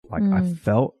Like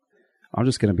I'm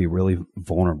just going to be really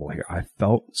vulnerable here. I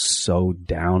felt so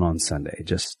down on Sunday,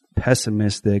 just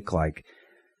pessimistic, like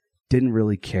didn't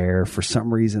really care. For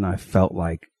some reason, I felt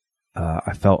like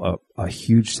I felt a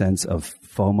huge sense of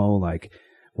FOMO, like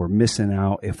we're missing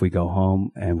out if we go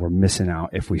home and we're missing out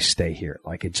if we stay here.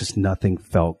 Like nothing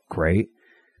felt great.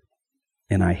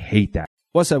 And I hate that.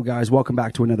 What's up, guys? Welcome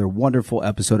back to another wonderful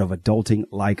episode of Adulting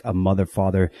Like a Mother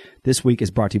Father. This week is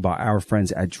brought to you by our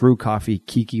friends at Drew Coffee,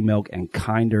 Kiki Milk, and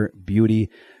Kinder Beauty.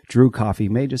 Drew Coffee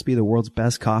may just be the world's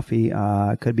best coffee.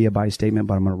 Could be a buy statement,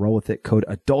 but I'm going to roll with it. Code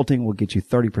ADULTING will get you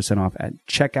 30% off at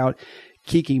checkout.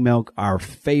 Kiki Milk, our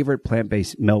favorite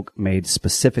plant-based milk made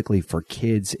specifically for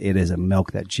kids. It is a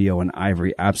milk that Gio and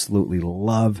Ivory absolutely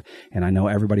love. And I know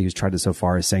everybody who's tried it so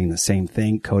far is saying the same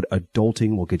thing. Code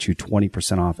ADULTING will get you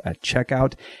 20% off at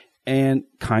checkout. And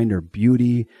Kinder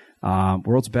Beauty,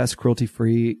 world's best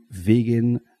cruelty-free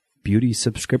vegan beauty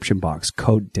subscription box.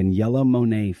 Code Daniela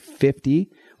Monet 50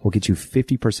 will get you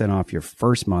 50% off your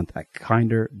first month at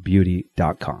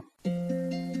kinderbeauty.com.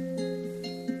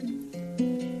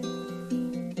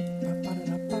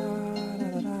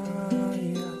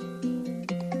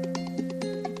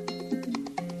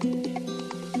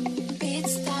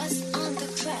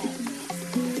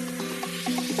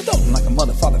 Like a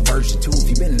mother, father, version 2. If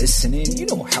you've been listening, you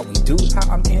know how we do.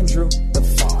 I'm Andrew, the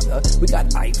father. We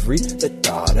got Ivory, the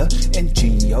daughter, and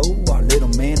Gio, our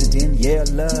little man, and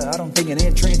Daniela. I don't think an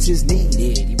entrance is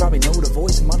needed. You probably know the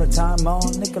voice from all the time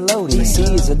on Nickelodeon. See,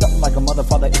 it's adult like a mother,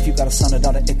 father. If you got a son or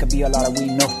daughter, it could be a lot of we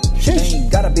know.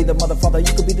 Ain't gotta be the mother, father.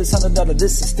 You could be the son or daughter.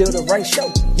 This is still the right show.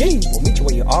 Yeah, we'll meet you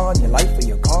where you are in your life or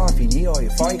your car. If you need or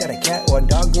you're far, you got a cat or a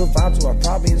dog, good vibes, or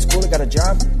probably in school or got a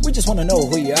job. We just want to know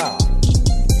who you are,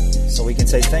 so we can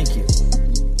say thank you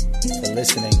for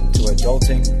listening to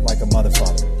Adulting Like a Mother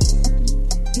Father.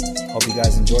 Hope you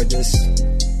guys enjoyed this.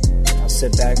 Now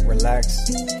sit back, relax,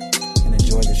 and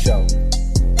enjoy the show.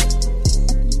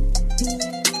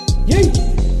 Yay!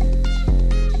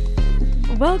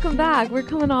 Welcome back. We're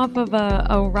coming off of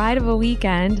a ride of a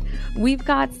weekend. We've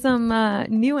got some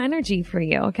new energy for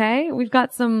you, okay? We've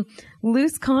got some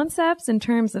loose concepts in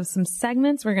terms of some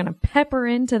segments we're going to pepper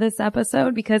into this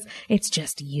episode because it's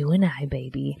just you and I,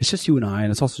 baby. It's just you and I, and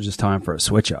it's also just time for a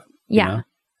switch up. Yeah. You know?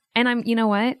 And you know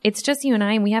what? It's just you and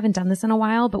I, and we haven't done this in a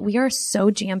while, but we are so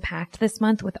jam-packed this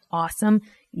month with awesome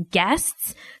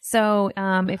guests. So, if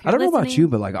you're I don't know about listening- you,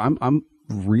 but like I'm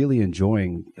really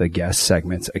enjoying the guest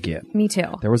segments again. Me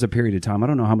too. There was a period of time, I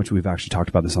don't know how much we've actually talked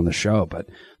about this on the show, but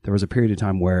there was a period of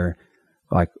time where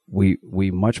like we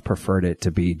much preferred it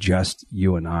to be just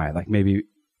you and I. Like maybe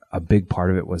a big part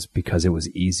of it was because it was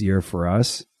easier for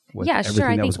us. Yeah, sure.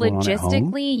 I think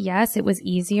logistically, yes, it was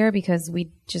easier because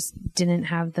we just didn't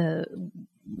have the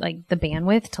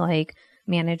bandwidth to like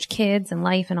manage kids and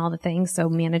life and all the things. So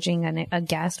managing a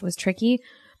guest was tricky.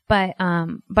 But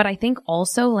I think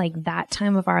also like that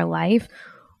time of our life,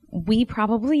 we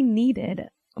probably needed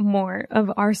more of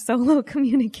our solo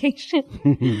communication.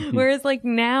 Whereas like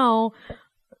now,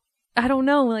 I don't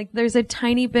know, like there's a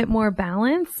tiny bit more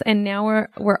balance, and now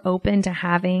we're open to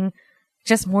having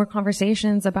just more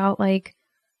conversations about like,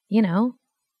 you know,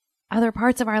 other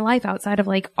parts of our life outside of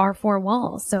like our four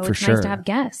walls. So it's nice to have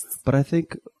guests. But I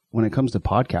think when it comes to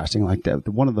podcasting, like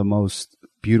one of the most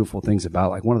beautiful things about,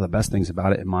 like one of the best things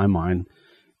about it in my mind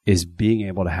is being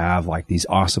able to have like these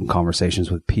awesome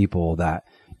conversations with people that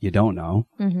you don't know,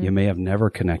 you may have never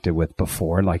connected with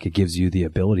before. Like it gives you the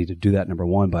ability to do that, number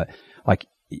one, but like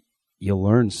you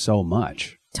learn so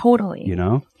much. Totally. You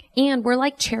know? And we're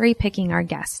like cherry picking our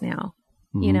guests now.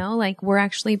 You know, like we're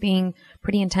actually being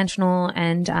pretty intentional.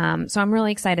 And so I'm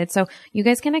really excited. So you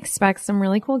guys can expect some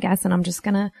really cool guests, and I'm just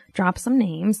going to drop some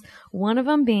names. One of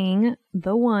them being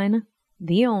the one,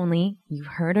 the only, you've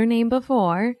heard her name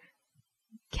before,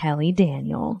 Kelly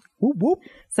Daniel. Whoop, whoop.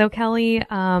 So Kelly,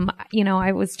 you know,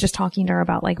 I was just talking to her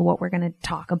about like what we're going to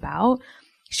talk about.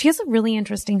 She has a really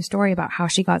interesting story about how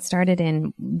she got started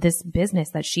in this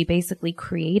business that she basically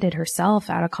created herself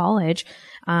out of college,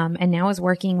 and now is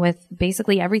working with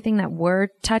basically everything that we're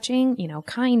touching, you know,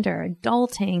 Kinder,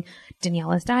 Adulting,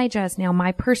 Daniela's Digest, now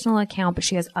my personal account, but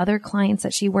she has other clients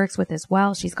that she works with as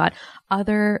well. She's got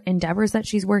other endeavors that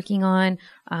she's working on,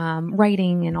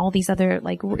 writing and all these other,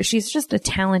 like, she's just a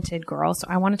talented girl. So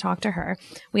I want to talk to her.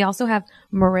 We also have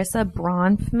Marissa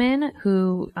Bronfman,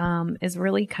 who is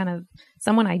really kind of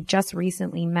someone I just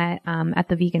recently met at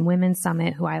the Vegan Women's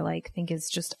Summit, who I like think is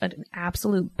just an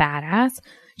absolute badass.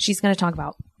 She's going to talk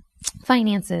about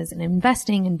finances and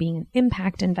investing and being an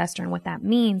impact investor and what that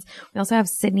means. We also have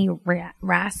Sydney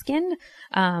Raskin,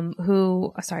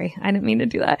 who, sorry, I didn't mean to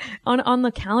do that. On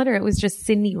the calendar, it was just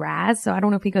Sydney Raz. So I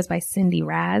don't know if he goes by Sydney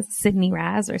Raz,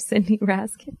 or Sydney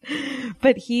Raskin,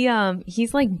 but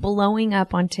he's like blowing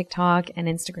up on TikTok and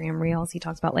Instagram Reels. He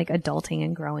talks about like adulting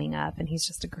and growing up, and he's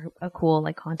just a cool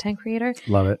like content creator.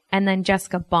 Love it. And then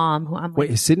Jessica Baum, who I'm like, wait,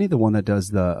 is Sydney the one that does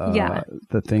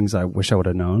the things I wish I would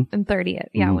have known? In 30th.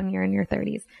 Yeah. When you're in your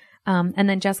 30s. And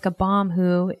then Jessica Baum,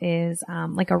 who is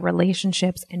like a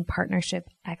relationships and partnership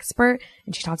expert,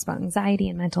 and she talks about anxiety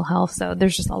and mental health. So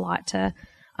there's just a lot to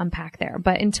unpack there.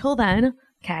 But until then,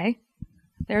 okay,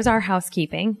 there's our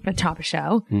housekeeping, the top of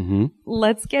show. Mm-hmm.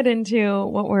 Let's get into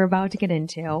what we're about to get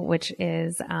into, which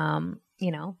is,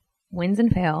 wins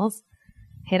and fails,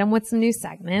 hit them with some new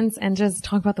segments, and just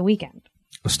talk about the weekend.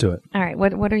 Let's do it. All right.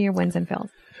 What are your wins and fails?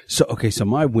 So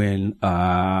my win,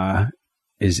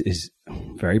 is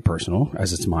very personal,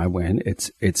 as it's my win.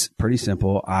 It's pretty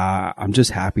simple. I'm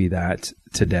just happy that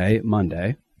today,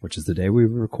 Monday, which is the day we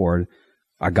record,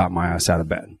 I got my ass out of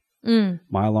bed.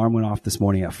 My alarm went off this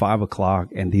morning at 5 o'clock,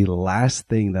 and the last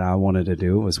thing that I wanted to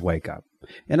do was wake up.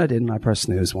 And I didn't. I pressed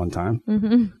snooze one time.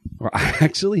 Mm-hmm. Or I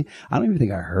don't even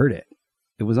think I heard it.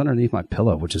 It was underneath my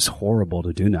pillow, which is horrible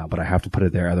to do now, but I have to put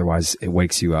it there. Otherwise it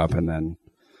wakes you up and then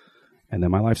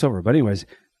my life's over. But anyways,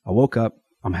 I woke up.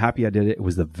 I'm happy I did it. It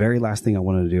was the very last thing I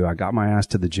wanted to do. I got my ass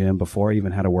to the gym before I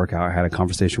even had a workout. I had a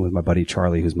conversation with my buddy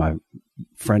Charlie, who's my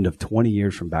friend of 20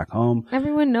 years from back home.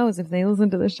 Everyone knows if they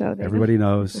listen to the show. Everybody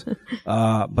knows.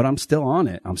 But I'm still on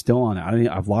it.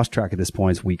 I've lost track at this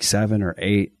point. It's week 7 or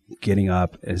 8. Getting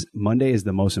up. Monday is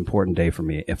the most important day for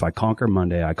me. If I conquer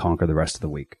Monday, I conquer the rest of the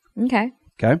week. Okay.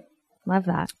 Okay? Love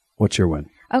that. What's your win?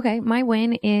 Okay. My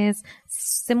win is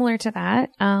similar to that.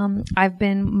 I've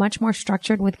been much more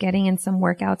structured with getting in some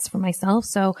workouts for myself.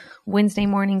 So Wednesday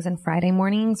mornings and Friday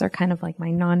mornings are kind of like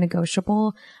my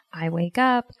non-negotiable. I wake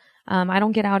up. I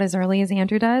don't get out as early as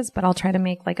Andrew does, but I'll try to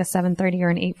make like a 7:30 or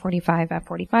an 8:45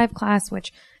 F45 class,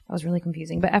 which that was really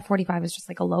confusing. But F45 is just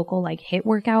like a local like HIIT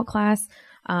workout class.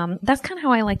 That's kind of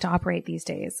how I like to operate these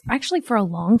days. Actually, for a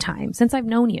long time, since I've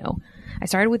known you, I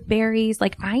started with berries.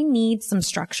 Like I need some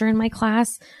structure in my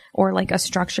class or like a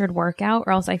structured workout,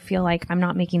 or else I feel like I'm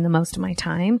not making the most of my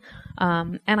time.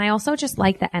 And I also just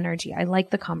like the energy. I like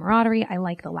the camaraderie. I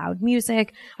like the loud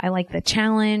music. I like the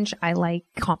challenge. I like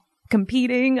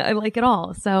competing. I like it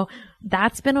all. So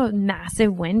that's been a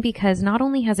massive win because not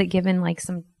only has it given like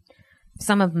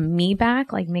some of me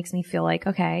back, like makes me feel like,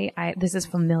 okay, this is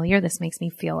familiar. This makes me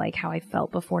feel like how I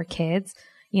felt before kids,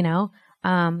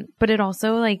 but it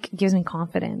also like gives me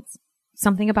confidence,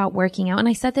 something about working out. And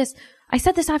I said this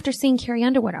after seeing Carrie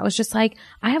Underwood. I was just like,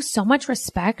 I have so much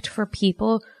respect for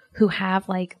people who have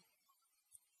like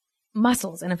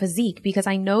muscles and a physique, because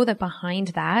I know that behind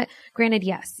that, granted,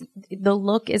 yes, the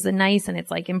look is nice and it's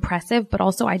like impressive, but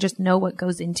also I just know what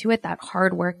goes into it, that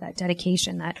hard work, that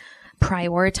dedication, that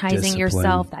prioritizing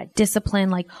yourself, that discipline,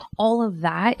 like all of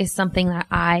that is something that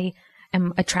I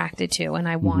am attracted to and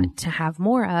I want to have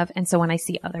more of. And so when I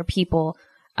see other people,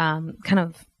 kind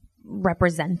of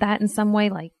represent that in some way,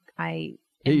 like I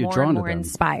am more and more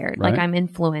inspired, right? Like I'm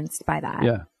influenced by that.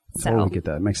 Yeah. Totally get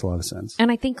that. It makes a lot of sense.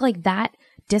 And I think like that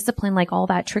discipline, like all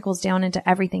that trickles down into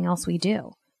everything else we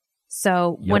do.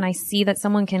 So when I see that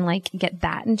someone can like get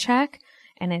that in check,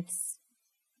 and it's,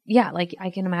 like I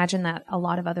can imagine that a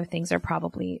lot of other things are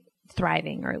probably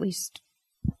thriving, or at least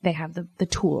they have the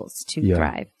tools to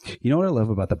thrive. You know what I love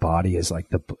about the body is like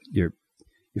your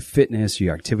fitness,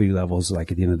 your activity levels,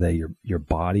 like at the end of the day, your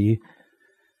body,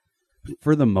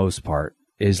 for the most part,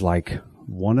 is like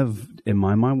in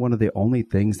my mind, one of the only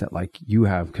things that like you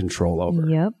have control over.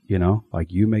 Yep.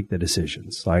 Like you make the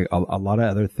decisions. Like a lot of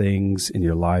other things in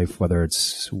your life, whether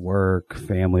it's work,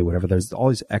 family, whatever, there's all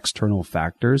these external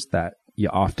factors that you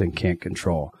often can't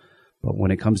control. But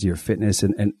when it comes to your fitness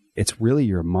and it's really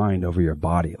your mind over your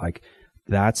body, like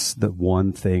that's the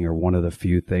one thing or one of the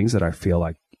few things that I feel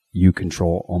like you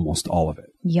control almost all of it.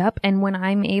 Yep. And when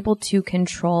I'm able to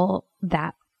control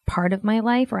that part of my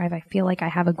life, or if I feel like I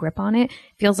have a grip on it,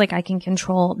 feels like I can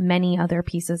control many other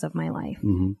pieces of my life.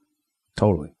 Mm-hmm.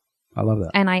 Totally. I love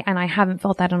that. And I haven't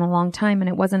felt that in a long time. And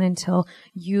it wasn't until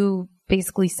you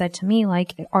basically said to me,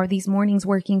 like, are these mornings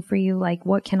working for you? Like,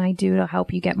 what can I do to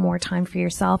help you get more time for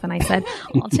yourself? And I said,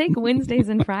 I'll take Wednesdays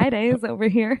and Fridays over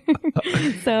here.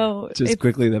 So just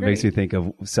quickly, that makes me think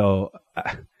of,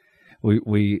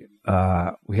 we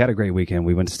had a great weekend.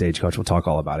 We went to Stagecoach. We'll talk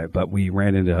all about it, but we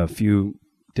ran into a few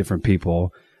different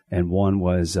people and one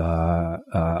was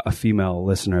a female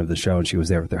listener of the show, and she was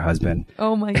there with her husband.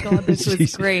 Oh my God, this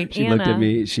was great. She Anna looked at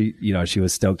me. She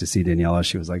was stoked to see Daniela.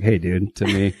 She was like, "Hey, dude," to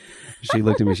me. She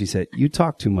looked at me. She said, "You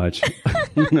talk too much."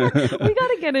 We got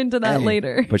to get into that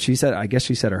later. But I guess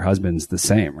she said her husband's the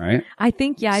same, right? I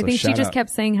think she shout just out. kept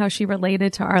saying how she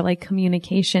related to our like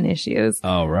communication issues.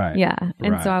 Oh, right. Yeah.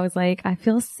 And Right. so I was like, I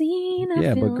feel seen.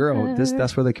 I feel but girl, heard.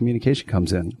 that's where the communication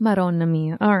comes in. Madonna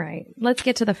mia. All right. Let's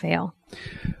get to the fail.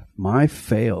 My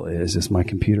fail is my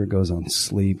computer goes on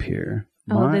sleep here.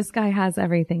 This guy has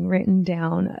everything written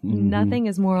down. Nothing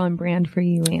is more on brand for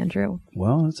you, Andrew.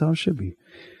 Well, that's how it should be.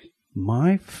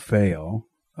 My fail,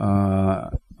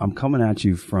 I'm coming at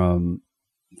you from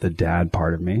the dad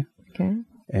part of me. Okay.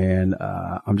 And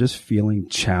I'm just feeling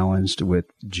challenged with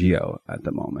Gio at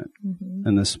the moment. Mm-hmm.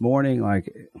 And this morning,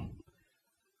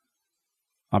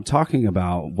 I'm talking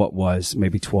about what was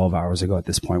maybe 12 hours ago at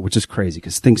this point, which is crazy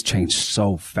because things change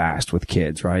so fast with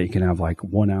kids, right? You can have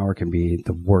 1 hour can be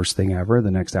the worst thing ever.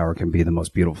 The next hour can be the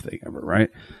most beautiful thing ever, right?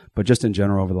 But just in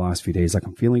general, over the last few days,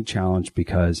 I'm feeling challenged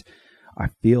because I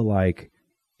feel like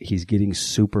he's getting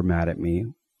super mad at me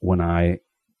when I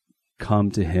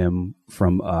come to him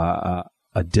from a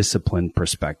disciplined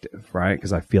perspective, right?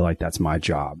 Because I feel like that's my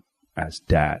job as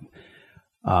dad.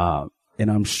 And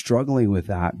I'm struggling with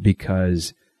that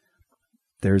because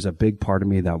there's a big part of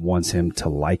me that wants him to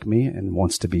like me and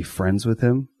wants to be friends with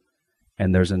him.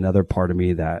 And there's another part of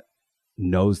me that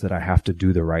knows that I have to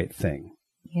do the right thing.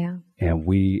 Yeah. And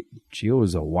Gio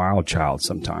is a wild child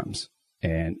sometimes,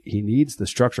 and he needs the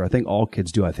structure. I think all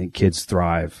kids do. I think kids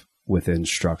thrive within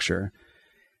structure,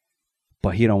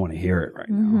 but he don't want to hear it right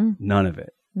now. None of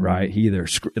it, right? He either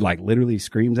literally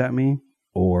screams at me,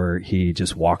 or he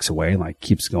just walks away and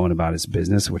keeps going about his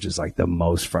business, which is the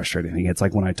most frustrating thing. It's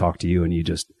like when I talk to you and you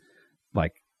just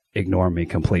ignore me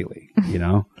completely, you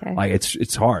know? Okay.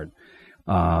 It's hard.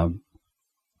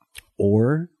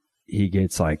 Or he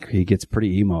gets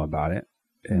pretty emo about it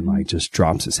and just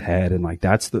drops his head. And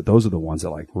those are the ones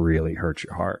that really hurt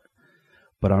your heart.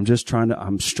 But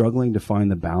I'm struggling to find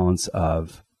the balance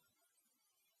of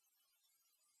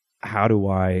how do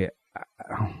I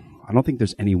don't think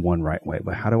there's any one right way,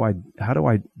 but how do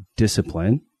I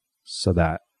discipline so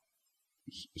that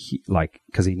he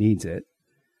cause he needs it,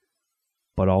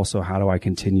 but also how do I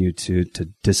continue to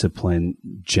discipline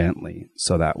gently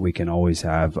so that we can always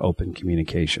have open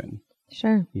communication?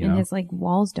 Sure. You and know? his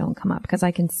walls don't come up because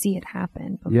I can see it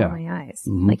happen before my eyes.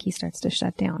 He starts to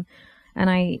shut down. And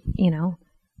I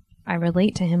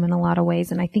relate to him in a lot of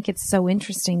ways. And I think it's so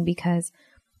interesting because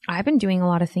I've been doing a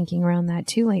lot of thinking around that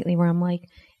too lately, where I'm like,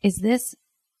 is this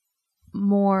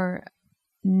more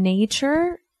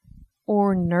nature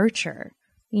or nurture?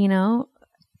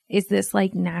 Is this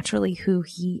naturally who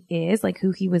he is,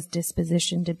 who he was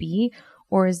dispositioned to be?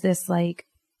 Or is this the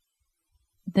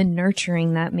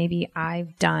nurturing that maybe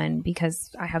I've done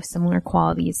because I have similar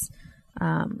qualities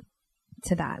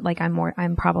to that?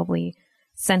 I'm probably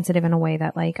sensitive in a way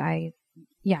that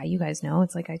you guys know,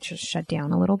 it's I just shut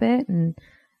down a little bit. And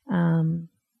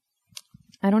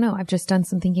I don't know. I've just done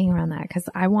some thinking around that because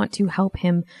I want to help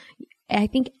him. I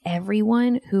think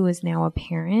everyone who is now a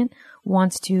parent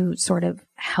wants to sort of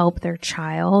help their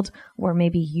child where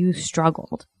maybe you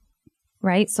struggled,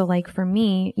 right? So for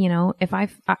me, if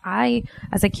I,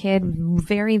 as a kid,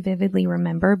 very vividly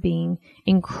remember being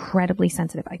incredibly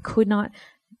sensitive. I could not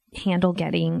handle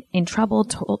getting in trouble,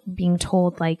 being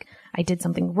told I did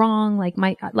something wrong,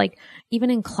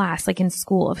 even in class, in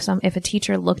school, if a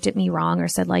teacher looked at me wrong or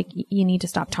said you need to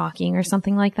stop talking or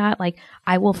something like that,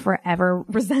 I will forever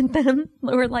resent them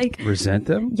or resent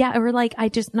them. Yeah. Or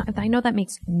I know that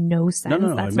makes no sense.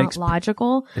 No, that's not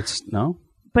logical.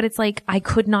 But it's I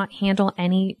could not handle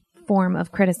any form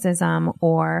of criticism,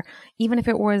 or even if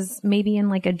it was maybe in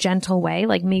a gentle way,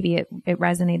 maybe it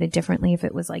resonated differently if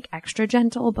it was extra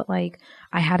gentle, but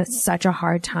I had such a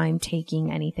hard time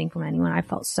taking anything from anyone. I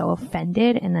felt so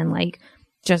offended, and then I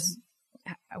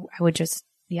would just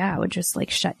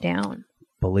shut down.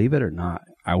 Believe it or not,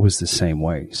 I was the same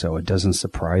way. So it doesn't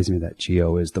surprise me that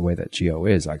Gio is the way that Gio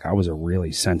is. I was a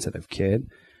really sensitive kid.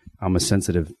 I'm a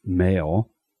sensitive male,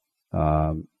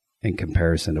 in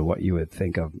comparison to what you would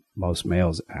think of most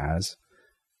males as.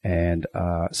 And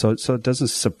so it doesn't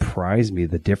surprise me.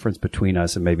 The difference between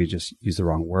us, and maybe just use the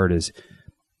wrong word, is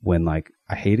when I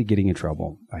hated getting in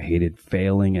trouble. I hated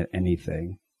failing at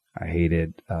anything. I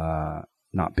hated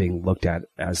not being looked at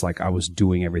as I was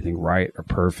doing everything right or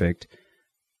perfect.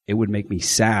 It would make me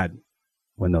sad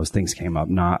when those things came up,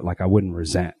 not I wouldn't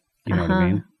resent. You know what I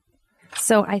mean?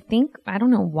 So I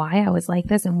don't know why I was like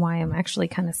this and why I'm actually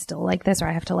kind of still like this, or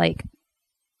I have to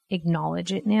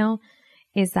acknowledge it now,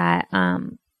 is that,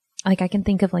 like I can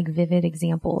think of like vivid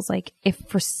examples. Like if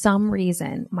for some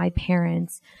reason my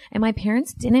parents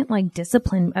didn't like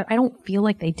discipline, I don't feel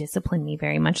like they disciplined me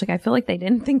very much. Like I feel like they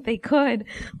didn't think they could.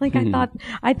 Like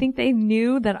I think they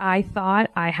knew that I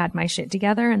thought I had my shit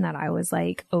together and that I was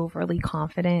like overly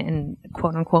confident and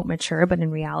quote unquote mature. But in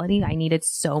reality, I needed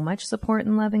so much support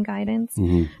and love and guidance,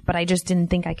 but I just didn't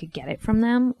think I could get it from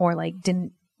them or like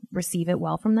didn't receive it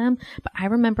well from them. But I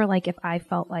remember like if I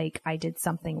felt like I did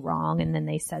something wrong and then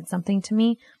they said something to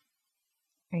me,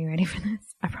 are you ready for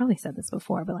this? I probably said this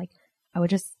before, but like I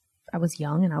was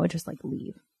young and I would just like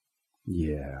leave.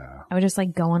 Yeah. I would just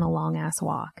like go on a long ass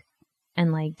walk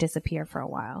and like disappear for a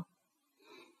while.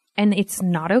 And it's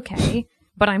not okay,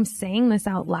 but I'm saying this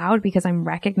out loud because I'm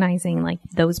recognizing like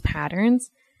those patterns.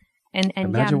 And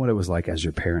imagine what it was like as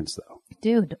your parents though.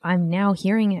 Dude, I'm now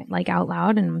hearing it like out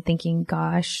loud and I'm thinking,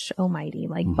 gosh almighty,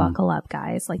 like buckle up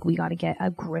guys. Like we got to get a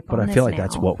grip on this. But I feel like now.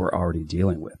 that's what we're already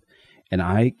dealing with. And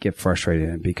I get frustrated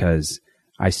in it because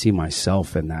I see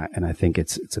myself in that. And I think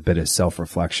it's a bit of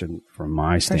self-reflection from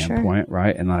my standpoint. Sure.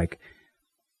 Right. And like,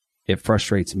 it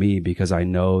frustrates me because I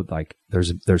know like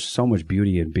there's so much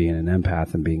beauty in being an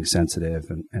empath and being sensitive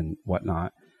and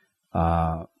whatnot.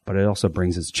 But it also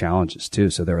brings its challenges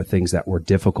too. So there are things that were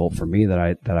difficult for me that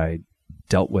I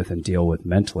dealt with and deal with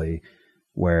mentally,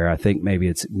 where I think maybe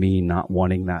it's me not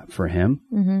wanting that for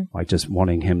him, like just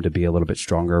wanting him to be a little bit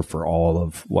stronger for all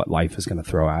of what life is going to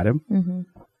throw at him,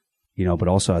 you know, but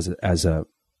also as a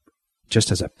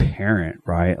parent,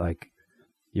 right? Like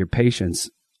your patience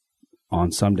on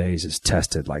some days is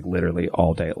tested like literally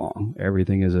all day long.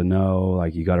 Everything is a no.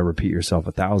 Like you got to repeat yourself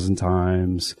 1,000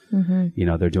 times. You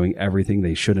know, they're doing everything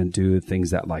they shouldn't do, things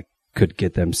that like could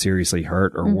get them seriously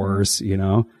hurt or worse, you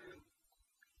know?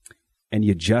 And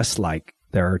you just like,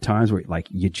 there are times where like,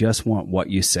 you just want what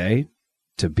you say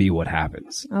to be what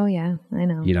happens. Oh yeah, I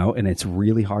know. You know, and it's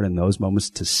really hard in those moments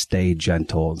to stay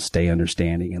gentle and stay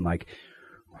understanding and like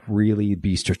really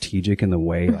be strategic in the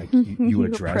way like you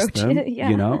address them,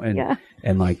 you know,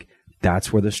 and like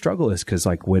that's where the struggle is. Cause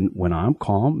like when I'm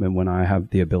calm and when I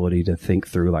have the ability to think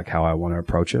through like how I want to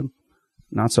approach him,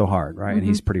 not so hard. Right. And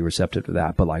he's pretty receptive to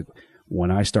that. But like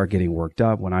when I start getting worked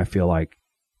up, when I feel like,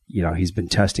 you know, he's been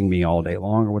testing me all day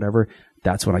long or whatever,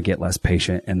 that's when I get less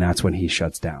patient and that's when he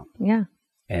shuts down. Yeah.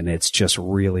 And it's just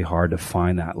really hard to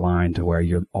find that line to where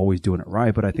you're always doing it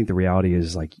right. But I think the reality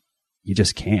is like, you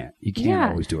just can't. You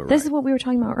can't always do it right. This is what we were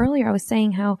talking about earlier. I was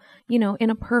saying how, you know, in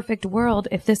a perfect world,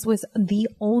 if this was the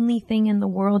only thing in the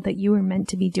world that you were meant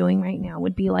to be doing right now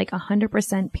would be like 100%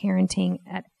 parenting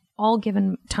at all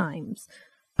given times.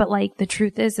 But like the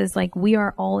truth is like we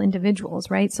are all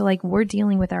individuals, right? So like we're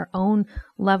dealing with our own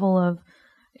level of,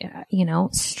 you know,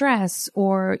 stress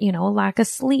or, you know, a lack of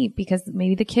sleep because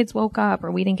maybe the kids woke up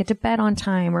or we didn't get to bed on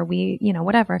time or we, you know,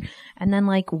 whatever. And then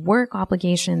like work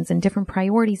obligations and different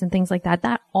priorities and things like that,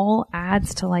 that all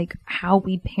adds to like how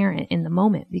we parent in the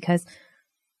moment because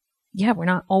yeah, we're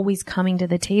not always coming to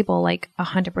the table like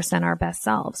 100% our best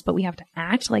selves, but we have to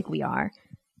act like we are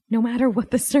no matter what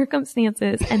the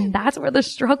circumstances. And that's where the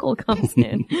struggle comes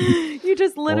in. You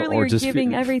just literally are just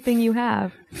giving everything you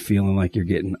have. Feeling like you're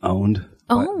getting owned.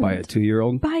 By a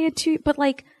 2-year-old? But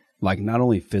like not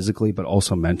only physically, but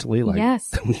also mentally. Like, yes.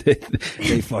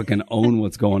 they fucking own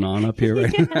what's going on up here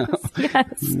right now.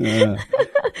 Yes. Yeah.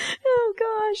 Oh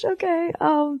gosh. Okay.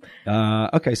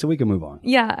 Okay. So we can move on.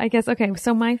 Yeah, I guess. Okay.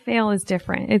 So my fail is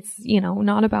different. It's, you know,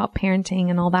 not about parenting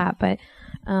and all that, but,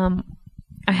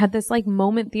 I had this like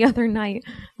moment the other night.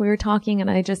 We were talking and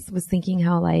I just was thinking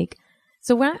how like,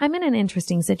 so I'm in an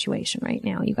interesting situation right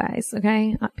now, you guys.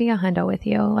 Okay. I'll be a hundo with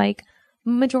you. Like,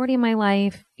 majority of my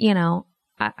life, you know,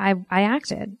 I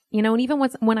acted, you know, and even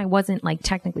when I wasn't like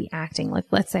technically acting, like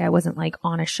let's say I wasn't like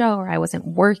on a show or I wasn't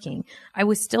working, I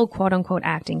was still quote unquote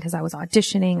acting because I was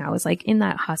auditioning. I was like in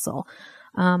that hustle.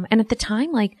 And at the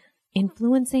time, like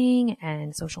influencing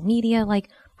and social media, like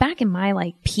back in my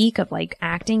like peak of like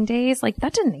acting days, like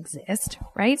that didn't exist.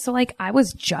 Right. So like I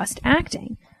was just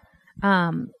acting.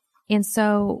 And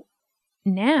so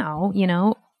now, you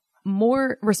know,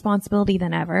 more responsibility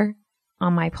than ever.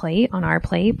 On my plate, on our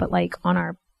plate, but like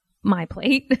on my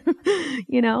plate,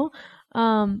 you know,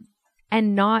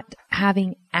 and not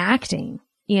having acting,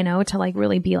 you know, to like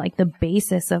really be like the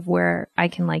basis of where I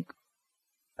can like,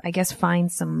 I guess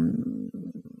find some,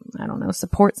 I don't know,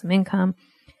 support, some income.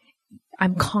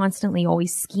 I'm constantly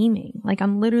always scheming. Like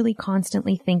I'm literally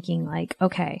constantly thinking like,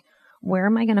 okay, where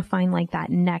am I going to find like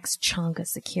that next chunk of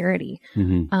security?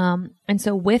 And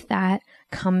so with that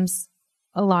comes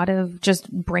a lot of just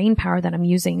brain power that I'm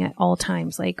using at all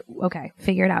times. Like, okay,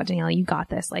 figure it out, Daniela, you got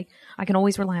this. Like, I can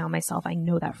always rely on myself. I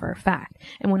know that for a fact.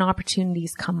 And when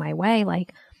opportunities come my way,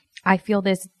 like, I feel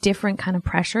this different kind of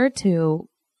pressure to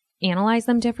analyze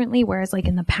them differently. Whereas like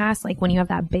in the past, like when you have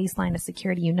that baseline of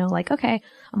security, you know, like, okay,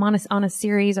 I'm on a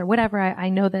series or whatever. I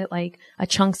know that like a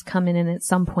chunk's coming in at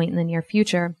some point in the near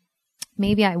future.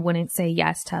 Maybe I wouldn't say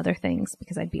yes to other things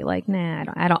because I'd be like, nah,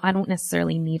 I don't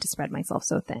necessarily need to spread myself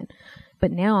so thin.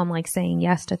 But now I'm like saying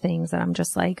yes to things that I'm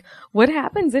just like, what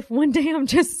happens if one day I'm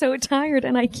just so tired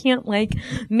and I can't like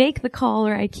make the call,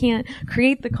 or I can't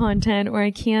create the content, or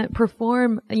I can't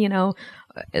perform, you know,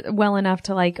 well enough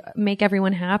to like make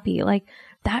everyone happy. Like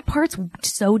that part's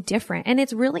so different. And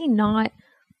it's really not,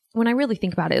 when I really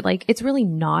think about it, like it's really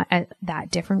not that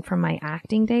different from my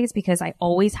acting days, because I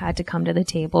always had to come to the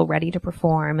table ready to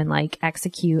perform and like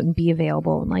execute and be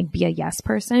available and like be a yes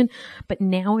person. But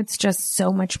now it's just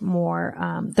so much more,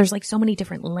 there's like so many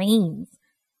different lanes,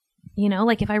 you know,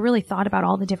 like if I really thought about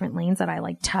all the different lanes that I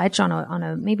like touch on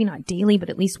a maybe not daily, but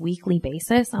at least weekly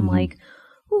basis, I'm like,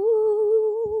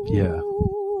 ooh, yeah,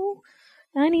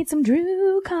 I need some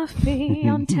Drew coffee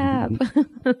on tap.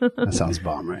 That sounds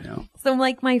bomb right now. So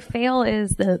like my fail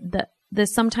is the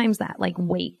sometimes that like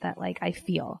weight that like I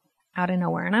feel out of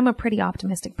nowhere. And I'm a pretty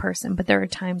optimistic person, but there are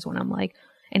times when I'm like,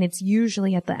 and it's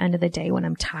usually at the end of the day when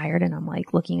I'm tired and I'm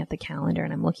like looking at the calendar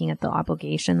and I'm looking at the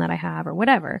obligation that I have or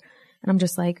whatever. And I'm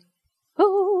just like,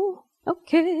 oh,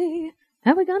 okay,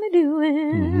 how we gonna do it?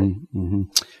 Mm-hmm, mm-hmm.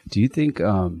 Do you think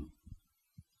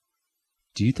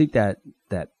that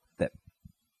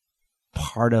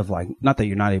part of like, not that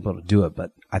you're not able to do it,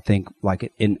 but I think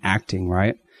like in acting,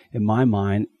 right? In my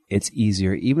mind, it's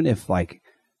easier, even if like,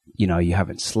 you know, you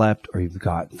haven't slept or you've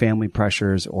got family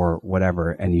pressures or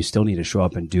whatever, and you still need to show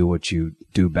up and do what you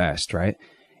do best, right?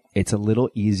 It's a little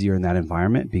easier in that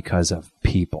environment because of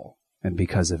people and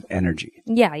because of energy.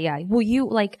 Yeah. Yeah. Well, you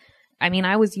like, I mean,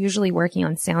 I was usually working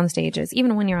on sound stages,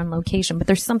 even when you're on location, but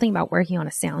there's something about working on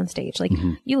a sound stage. Like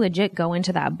you legit go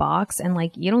into that box and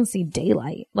like, you don't see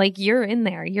daylight. Like you're in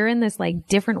there, you're in this like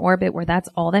different orbit where that's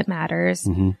all that matters.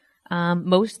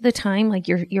 Most of the time, like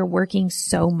you're working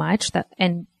so much that,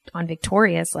 and on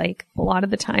Victorious, like a lot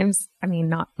of the times, I mean,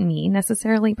 not me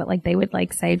necessarily, but like they would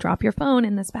like say, drop your phone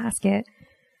in this basket.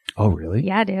 Oh, really?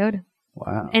 Yeah, dude.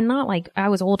 Wow. And not like I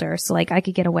was older, so like I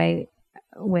could get away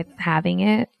with having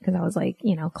it because I was like,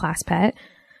 you know, class pet.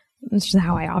 It's just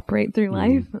how I operate through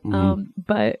life.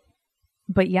 But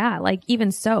yeah, like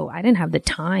even so, I didn't have the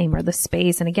time or the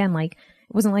space. And again, like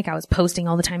it wasn't like I was posting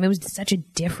all the time. It was such a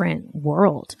different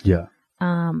world. Yeah.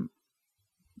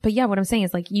 But yeah, what I'm saying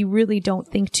is like, you really don't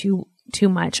think too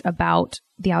much about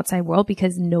the outside world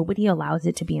because nobody allows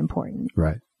it to be important.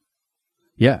 Right.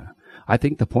 Yeah. I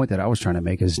think the point that I was trying to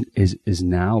make is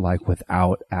now like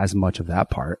without as much of that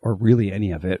part or really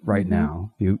any of it right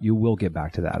now, you will get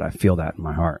back to that. I feel that in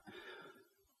my heart.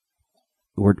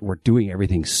 We're doing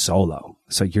everything solo.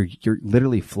 So you're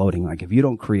literally floating. Like if you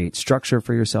don't create structure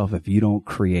for yourself, if you don't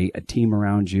create a team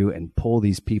around you and pull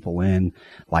these people in,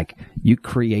 like you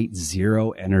create zero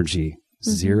energy,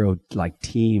 zero like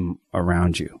team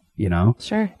around you. You know,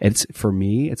 sure. It's for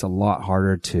me, it's a lot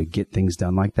harder to get things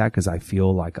done like that because I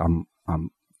feel like I'm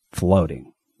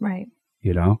floating. Right.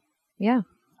 You know? Yeah.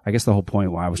 I guess the whole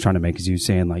point why I was trying to make is you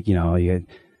saying like, you know, it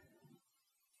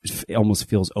almost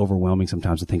feels overwhelming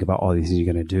sometimes to think about all these things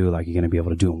you're going to do. Like you're going to be able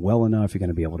to do them well enough. You're going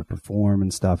to be able to perform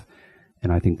and stuff.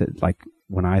 And I think that like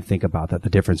when I think about that, the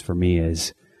difference for me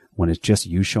is when it's just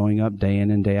you showing up day in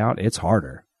and day out, it's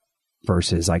harder.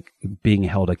 Versus like being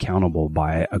held accountable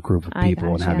by a group of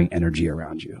people and having energy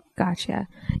around you. Gotcha.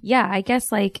 Yeah. I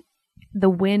guess like the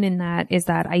win in that is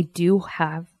that I do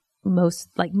have most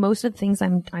of the things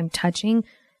I'm touching,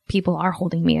 people are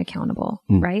holding me accountable,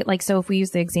 right? Like, so if we use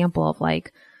the example of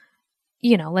like,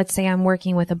 you know, let's say I'm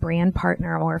working with a brand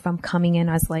partner, or if I'm coming in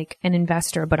as like an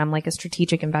investor, but I'm like a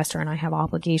strategic investor and I have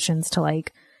obligations to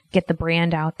like get the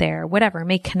brand out there, whatever,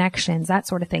 make connections, that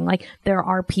sort of thing. Like there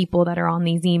are people that are on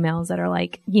these emails that are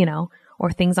like, you know, or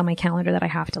things on my calendar that I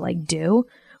have to like do,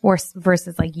 or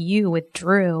versus like you with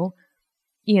Drew,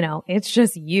 you know, it's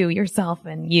just you, yourself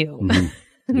and you.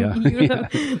 Yeah.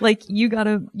 Like you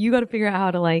gotta figure out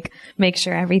how to like make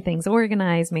sure everything's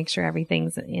organized, make sure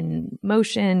everything's in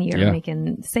motion, you're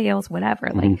making sales, whatever.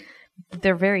 Like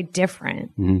they're very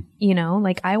different, you know,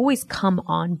 like I always come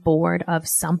on board of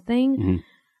something.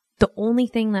 The only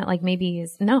thing that like maybe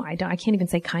is, no, I can't even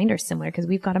say kind or similar because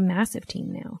we've got a massive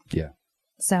team now. Yeah.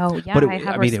 So yeah, But I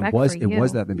have respect it was for you. it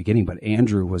was that in the beginning, but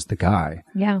Andrew was the guy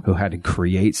who had to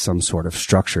create some sort of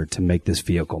structure to make this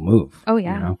vehicle move. Oh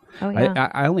yeah. You know? Oh yeah.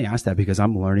 I only ask that because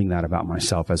I'm learning that about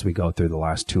myself as we go through the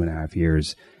last 2.5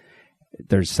 years.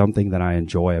 There's something that I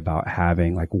enjoy about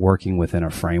having, like, working within a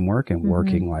framework and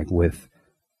working like with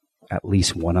at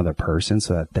least one other person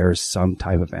so that there's some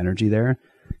type of energy there.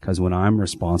 Because when I'm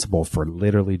responsible for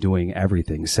literally doing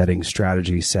everything, setting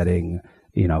strategy,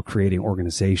 creating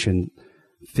organization,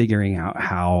 figuring out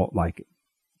how like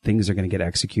things are going to get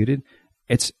executed,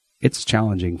 it's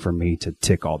challenging for me to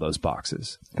tick all those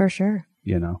boxes. For sure.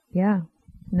 You know? Yeah.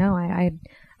 No,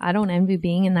 I don't envy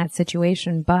being in that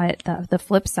situation, but the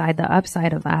flip side, the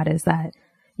upside of that is that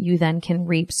you then can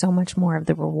reap so much more of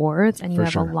the rewards and you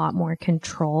have a lot more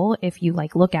control if you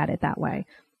like look at it that way.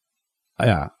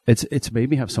 Yeah. It's made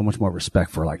me have so much more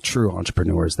respect for like true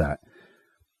entrepreneurs that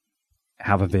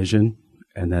have a vision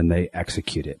and then they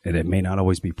execute it. And it may not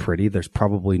always be pretty. There's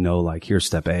probably no like, here's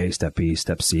step A, step B,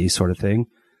 step C sort of thing,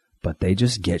 but they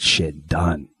just get shit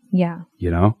done. Yeah.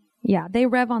 You know? Yeah. They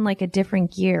rev on like a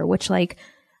different gear, which like,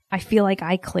 I feel like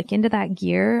I click into that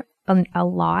gear a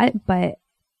lot, but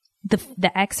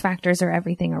the X factors are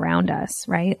everything around us,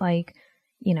 right? Like,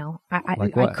 you know,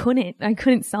 I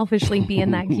couldn't selfishly be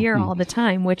in that gear all the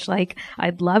time, which like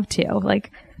I'd love to,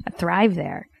 like I thrive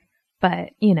there, but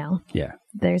you know, yeah,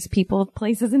 there's people,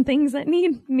 places and things that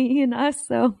need me and us.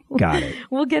 So got it.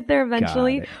 We'll get there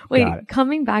eventually.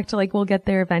 Coming back to like, we'll get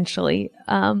there eventually.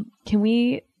 Can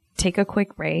we take a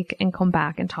quick break and come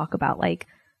back and talk about like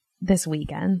this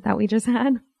weekend that we just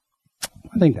had?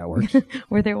 I think that works.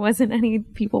 Where there wasn't any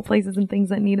people, places and things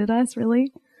that needed us,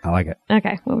 really? I like it.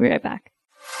 Okay. We'll be right back.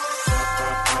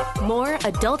 More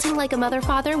Adulting Like a Mother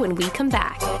Father when we come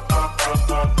back.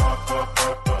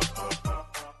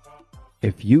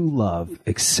 If you love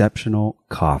exceptional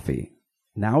coffee,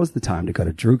 now is the time to go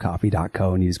to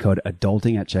drewcoffee.co and use code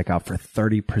adulting at checkout for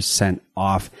 30%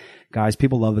 off. Guys,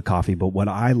 people love the coffee, but what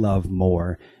I love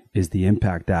more is the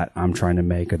impact that I'm trying to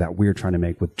make or that we're trying to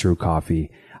make with Drew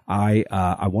Coffee.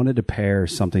 I wanted to pair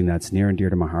something that's near and dear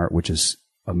to my heart, which is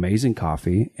amazing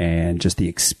coffee and just the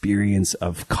experience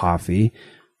of coffee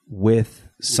with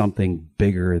something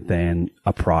bigger than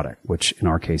a product, which in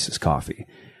our case is coffee.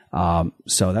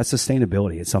 So that's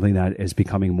sustainability. It's something that is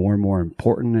becoming more and more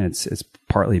important. It's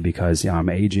partly because I'm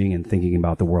aging and thinking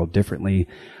about the world differently.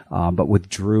 But with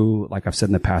Drew, like I've said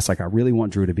in the past, like I really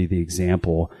want Drew to be the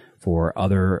example for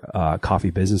other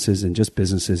coffee businesses and just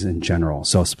businesses in general.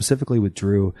 So specifically with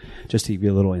Drew, just to give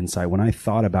you a little insight, when I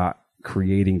thought about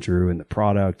creating Drew and the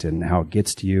product and how it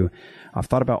gets to you, I've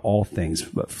thought about all things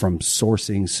from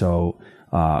sourcing. So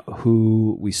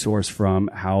who we source from,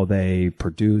 how they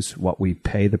produce, what we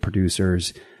pay the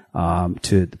producers,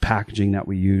 to the packaging that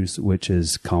we use, which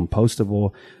is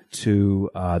compostable,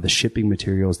 to the shipping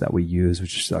materials that we use,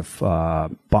 which is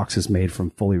boxes made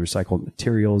from fully recycled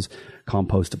materials,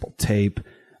 compostable tape,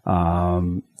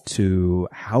 to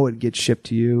how it gets shipped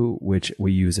to you, which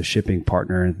we use a shipping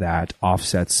partner that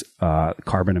offsets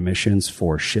carbon emissions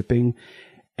for shipping,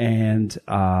 and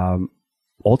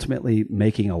ultimately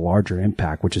making a larger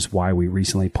impact, which is why we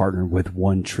recently partnered with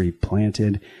One Tree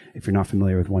Planted. If you're not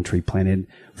familiar with One Tree Planted,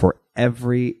 for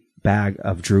every bag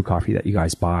of Drew Coffee that you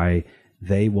guys buy,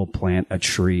 they will plant a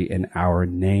tree in our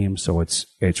name. So it's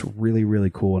really, really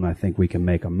cool. And I think we can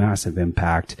make a massive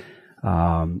impact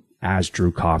as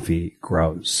Drew Coffee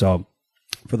grows. So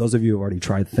for those of you who have already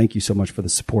tried, thank you so much for the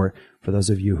support. For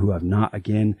those of you who have not,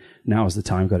 again, now is the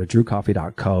time. Go to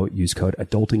drewcoffee.co, use code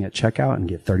adulting at checkout and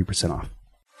get 30% off.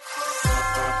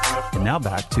 And now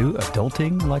back to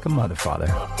Adulting Like a Mother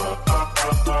Father.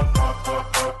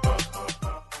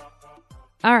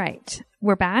 All right,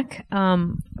 we're back.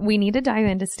 We need to dive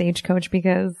into Stagecoach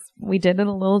because we did it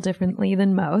a little differently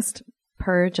than most,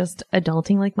 per just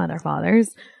Adulting Like Mother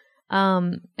Fathers.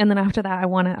 And then after that, I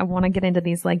want to get into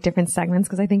these like different segments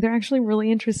because I think they're actually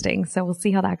really interesting. So we'll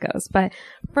see how that goes. But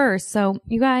first, so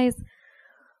you guys,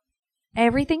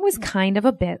 everything was kind of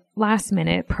a bit last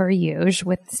minute per usual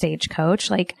with Stagecoach.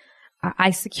 Like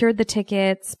I secured the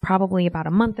tickets probably about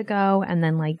a month ago and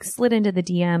then like slid into the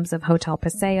DMs of Hotel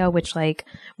Paseo, which like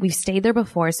we've stayed there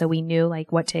before. So we knew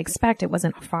like what to expect. It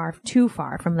wasn't too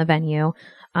far from the venue.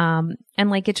 And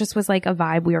like it just was like a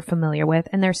vibe we were familiar with,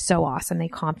 and they're so awesome. They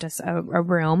comped us a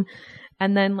room.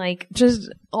 And then like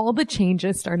just all the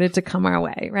changes started to come our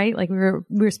way, right? Like we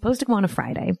were supposed to go on a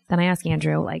Friday. Then I asked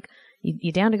Andrew, like,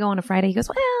 you down to go on a Friday? He goes,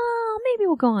 well, maybe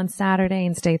we'll go on Saturday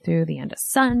and stay through the end of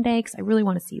Sunday because I really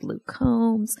want to see Luke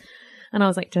Combs. And I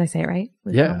was like, did I say it right?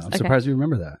 Luke Combs? I'm surprised you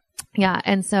remember that. Yeah.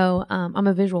 And so, I'm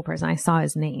a visual person. I saw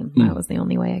his name. That was the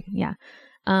only way.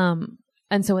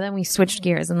 And so then we switched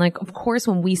gears. And like, of course,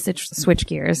 when we switch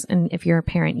gears, and if you're a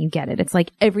parent, you get it. It's like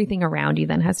everything around you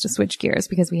then has to switch gears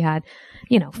because we had,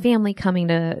 you know, family coming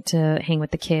to hang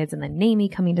with the kids and then Naomi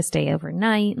coming to stay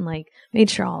overnight and like made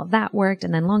sure all of that worked.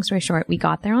 And then long story short, we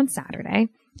got there on Saturday.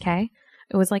 Okay.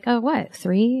 It was like a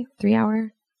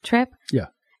 3-hour trip. Yeah.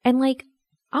 And like,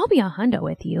 I'll be a hundo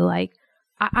with you. Like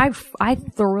I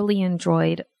thoroughly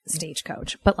enjoyed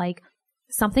Stagecoach, but like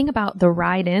something about the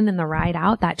ride in and the ride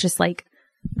out that just like,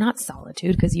 not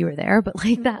solitude because you were there, but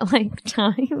like that like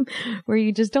time where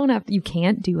you just you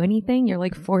can't do anything. You're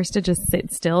like forced to just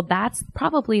sit still. That's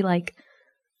probably like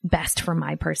best for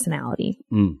my personality.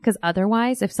 Because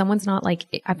otherwise, if someone's not like,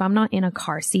 if I'm not in a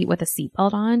car seat with a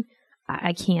seatbelt on,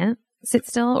 I can't sit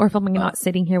still. Or if I'm not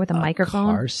sitting here with a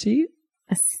microphone. Car seat?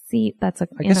 A seat that's I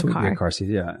guess it would be a car seat.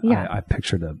 Yeah. Yeah. I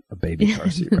pictured a baby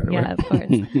car seat right away. Yeah, of course.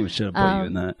 We should have put you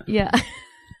in that. Yeah.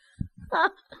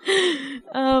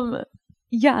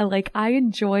 Yeah, like I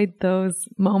enjoyed those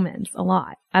moments a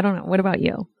lot. I don't know. What about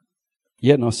you?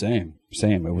 Yeah, no, same.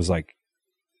 It was like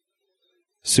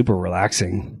super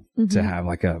relaxing to have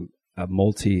like a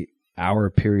multi-hour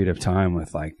period of time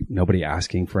with like nobody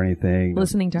asking for anything.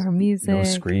 Listening to our music. No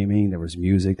screaming. There was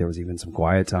music. There was even some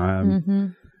quiet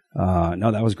time.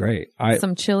 No, that was great.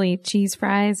 Some chili cheese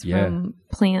fries from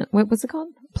what was it called?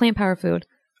 Plant Power Food.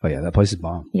 Oh yeah, that place is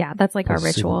bomb. Yeah, that's like our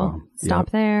ritual.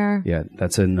 Stop there. Yeah,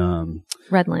 that's in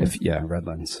Redlands.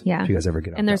 Redlands. Yeah. If you guys ever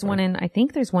get out and there's one in, I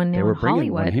think there's one now in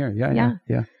Hollywood. One here. Yeah.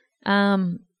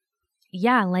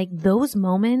 Yeah, like those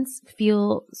moments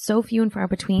feel so few and far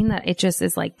between that it just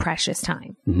is like precious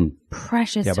time.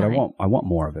 Precious time. Yeah, but I want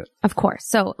more of it. Of course.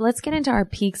 So let's get into our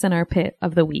peaks and our pit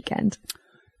of the weekend.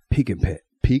 Peak and pit.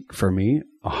 Peak for me,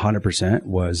 100%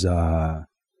 was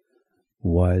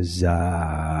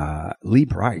Lee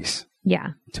Brice. Yeah.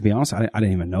 To be honest, I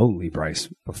didn't even know Lee Brice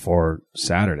before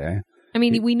Saturday. I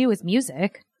mean, we knew his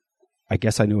music. I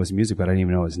guess I knew his music, but I didn't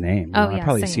even know his name. I've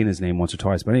probably seen his name once or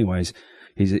twice. But anyways,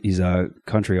 he's a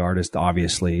country artist,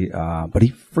 obviously, but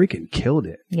he freaking killed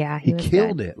it. Yeah, he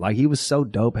killed it. Like he was so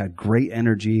dope, had great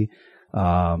energy.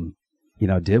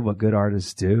 Did what good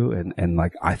artists do. And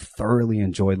like, I thoroughly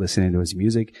enjoyed listening to his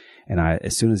music. And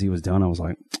as soon as he was done, I was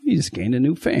like, he just gained a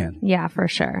new fan. Yeah, for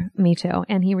sure. Me too.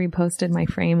 And he reposted my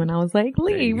frame and I was like,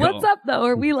 Lee, what's up though?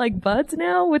 Are we like buds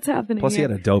now? What's happening? Plus he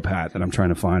had a dope hat that I'm trying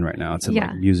to find right now. It's in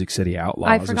like Music City Outlaws.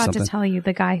 I forgot to tell you,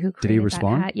 the guy who created Did he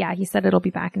respond? That hat, yeah, he said it'll be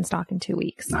back in stock in 2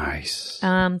 weeks. Nice.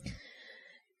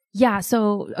 Yeah.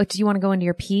 So do you want to go into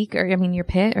your peak your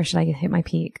pit, or should I hit my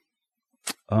peak?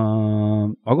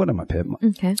 I'll go to my pit.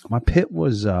 Okay. My pit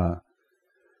was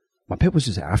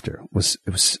just after.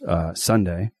 It was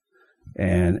Sunday,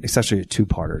 and it's actually a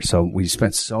two-parter. So we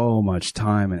spent so much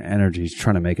time and energy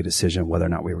trying to make a decision whether or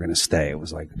not we were going to stay. It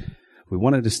was like we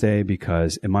wanted to stay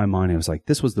because in my mind it was like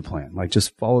this was the plan. Like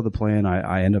just follow the plan.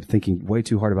 I end up thinking way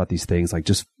too hard about these things. Like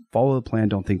just follow the plan.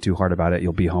 Don't think too hard about it.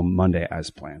 You'll be home Monday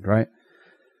as planned, right?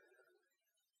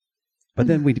 But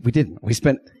then we didn't. We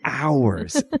spent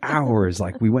hours.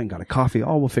 Like we went and got a coffee.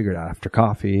 Oh, we'll figure it out after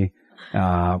coffee. We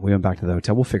went back to the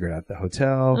hotel. We'll figure it out at the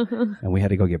hotel. And we had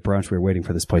to go get brunch. We were waiting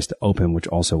for this place to open, which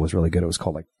also was really good. It was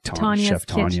called like Chef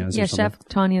Tanya's. Yeah, Chef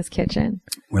Tanya's Kitchen.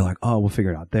 We're like, oh, we'll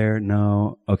figure it out there.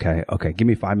 No. Okay. Give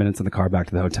me 5 minutes in the car back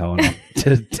to the hotel and I'll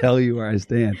to tell you where I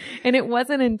stand. And it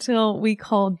wasn't until we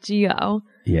called Gio.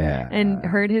 Yeah. And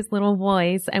heard his little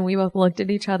voice, and we both looked at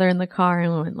each other in the car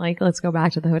and went like, let's go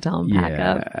back to the hotel and pack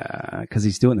up. Yeah. Because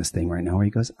he's doing this thing right now where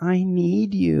he goes, I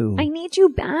need you. I need you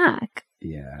back.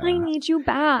 Yeah. I need you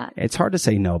back. It's hard to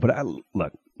say no, but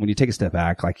look, when you take a step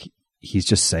back, like he's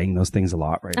just saying those things a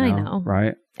lot right now. I know.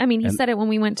 Right? I mean, he said it when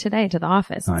we went today to the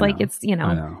office. It's like, it's, and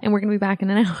we're going to be back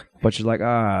in an hour. But you're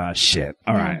like, shit.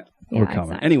 All right. Yeah, we're coming.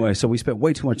 Exactly. Anyway, so we spent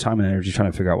way too much time and energy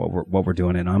trying to figure out what we're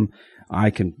doing. And I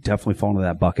can definitely fall into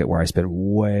that bucket where I spend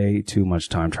way too much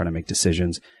time trying to make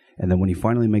decisions. And then when you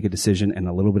finally make a decision and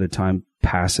a little bit of time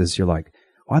passes, you're like,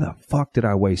 why the fuck did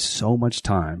I waste so much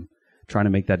time trying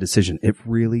to make that decision? It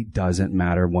really doesn't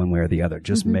matter one way or the other.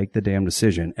 Just make the damn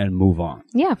decision and move on.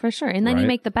 Yeah, for sure. And then you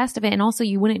make the best of it. And also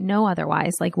you wouldn't know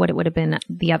otherwise, like what it would have been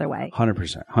the other way.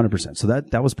 100%. So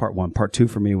that was part one. Part two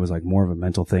for me was like more of a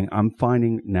mental thing. I'm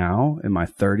finding now in my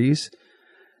 30s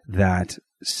that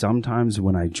sometimes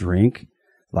when I drink,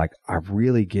 like I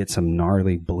really get some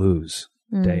gnarly blues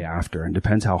day after, and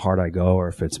depends how hard I go or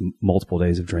if it's multiple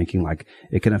days of drinking, like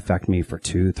it can affect me for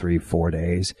 2, 3, 4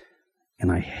 days.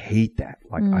 And I hate that.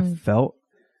 Like I'm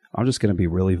just going to be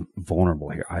really vulnerable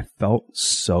here. I felt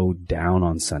so down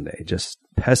on Sunday, just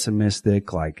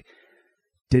pessimistic, like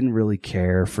didn't really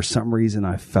care. For some reason,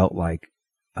 I felt like,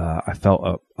 I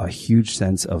felt a huge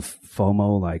sense of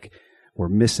FOMO, like we're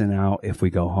missing out if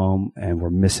we go home and we're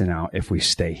missing out if we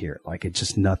stay here. Like it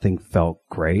just, nothing felt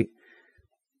great.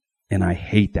 And I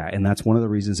hate that. And that's one of the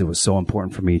reasons it was so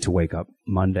important for me to wake up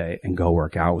Monday and go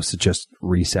work out, was to just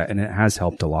reset. And it has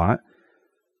helped a lot.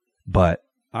 But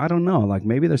I don't know, like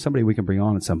maybe there's somebody we can bring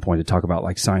on at some point to talk about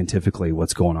like scientifically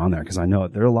what's going on there. Cause I know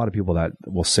there are a lot of people that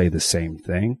will say the same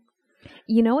thing.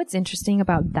 You know, what's interesting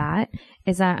about that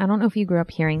is that I don't know if you grew up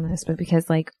hearing this, but because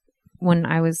like when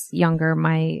I was younger,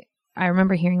 I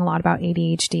remember hearing a lot about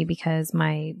ADHD because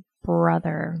my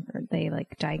brother, they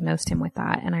like diagnosed him with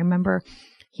that. And I remember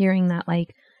hearing that,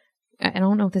 like, I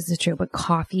don't know if this is true, but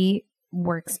coffee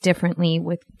works differently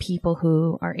with people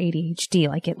who are ADHD.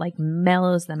 Like it like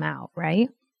mellows them out, right?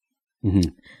 Mm-hmm.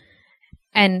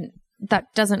 And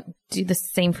that doesn't do the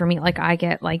same for me. Like I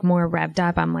get like more revved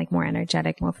up. I'm like more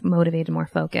energetic, more motivated, more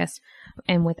focused.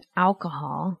 And with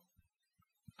alcohol,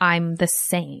 I'm the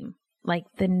same. Like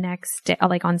the next day,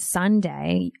 like on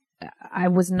Sunday, I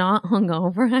was not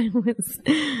hungover.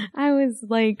 I was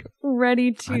like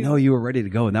ready to. I know you were ready to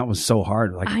go, and that was so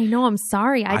hard. Like I know, I'm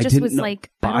sorry. I just was know, like,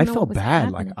 but I felt bad.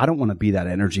 happening. Like I don't want to be that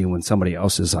energy when somebody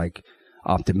else is like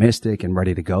optimistic and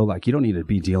ready to go. Like you don't need to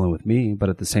be dealing with me, but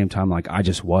at the same time, like I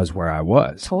just was where I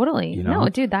was. Totally. You know? No,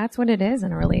 dude, that's what it is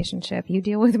in a relationship. You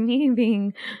deal with me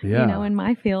being, you know, in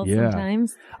my field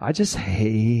sometimes.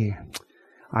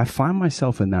 I find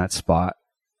myself in that spot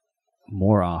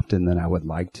more often than I would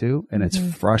like to. And it's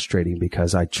frustrating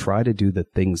because I try to do the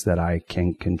things that I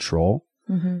can control.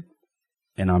 Mm-hmm.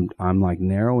 And I'm like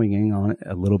narrowing in on it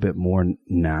a little bit more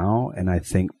now. And I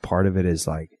think part of it is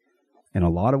like, in a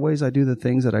lot of ways I do the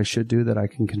things that I should do that I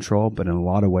can control. But in a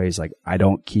lot of ways, like I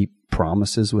don't keep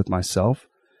promises with myself.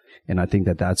 And I think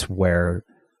that that's where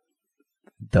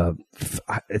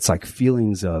it's like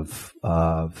feelings of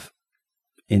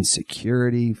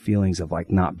insecurity, feelings of like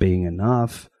not being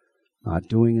enough, not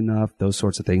doing enough, those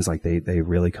sorts of things, like they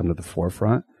really come to the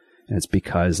forefront. And it's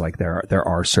because like there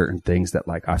are certain things that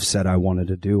like I've said I wanted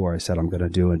to do, or I said I'm going to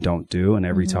do and don't do. And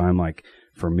every time, like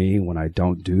for me, when I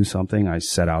don't do something I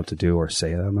set out to do or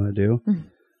say that I'm going to do,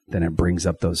 then it brings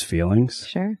up those feelings.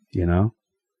 Sure. You know?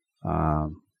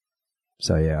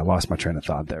 So yeah, I lost my train of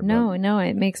thought there. No,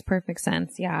 it makes perfect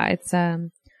sense. Yeah. It's,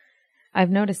 I've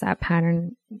noticed that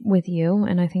pattern with you,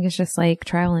 and I think it's just like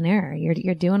trial and error.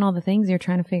 You're doing all the things, you're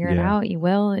trying to figure it out. You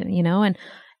will, you know, and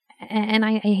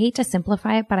I hate to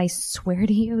simplify it, but I swear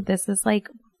to you, this has like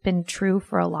been true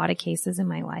for a lot of cases in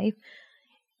my life.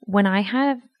 When I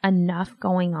have enough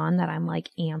going on that I'm like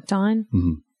amped on,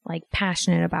 like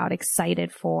passionate about,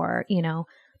 excited for, you know,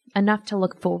 enough to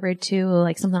look forward to,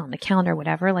 like something on the calendar,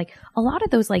 whatever, like a lot of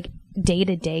those like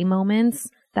day-to-day moments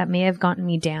that may have gotten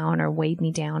me down or weighed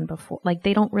me down before, like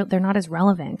they're not as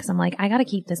relevant, because I'm like, I got to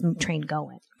keep this train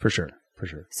going. For sure.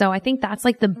 So I think that's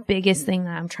like the biggest thing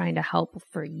that I'm trying to help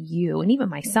for you and even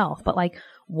myself. But like,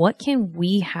 what can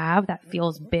we have that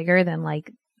feels bigger than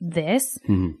like this,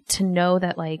 to know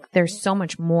that like there's so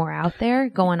much more out there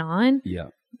going on? Yeah.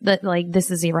 That like this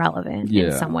is irrelevant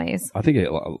in some ways. I think a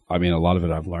lot of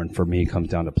it I've learned for me comes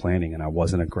down to planning, and I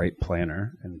wasn't a great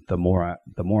planner. And the more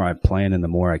I plan and the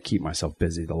more I keep myself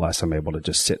busy, the less I'm able to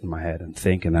just sit in my head and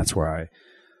think. And that's where I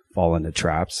fall into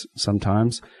traps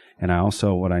sometimes. And I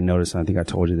also, what I noticed, and I think I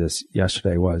told you this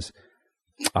yesterday, was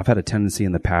I've had a tendency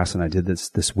in the past, and I did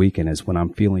this weekend, is when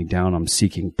I'm feeling down, I'm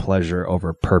seeking pleasure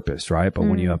over purpose, right? But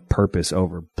when you have purpose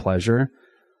over pleasure,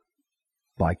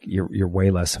 like you're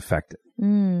way less effective.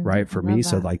 Right. For me.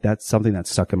 So like, that's something that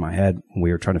stuck in my head when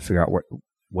we were trying to figure out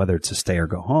whether to stay or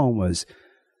go home, was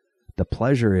the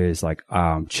pleasure is like,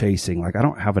 chasing, like I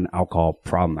don't have an alcohol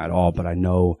problem at all, but I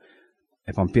know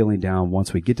if I'm feeling down,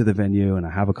 once we get to the venue and I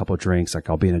have a couple of drinks, like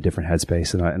I'll be in a different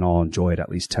headspace and I'll enjoy it at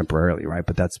least temporarily. Right.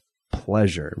 But that's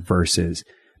pleasure versus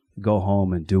go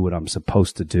home and do what I'm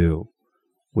supposed to do,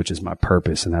 which is my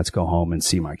purpose. And that's go home and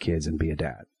see my kids and be a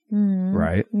dad.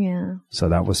 Right? Yeah. So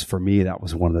that was, for me, that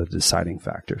was one of the deciding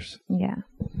factors. Yeah.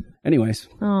 Anyways.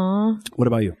 Aw. What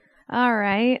about you? All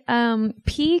right.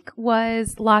 Peak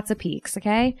was lots of peaks.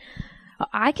 Okay.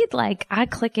 I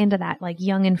click into that like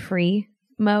young and free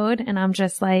mode, and I'm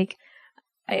just like,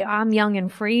 I'm young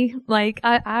and free. Like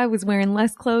I was wearing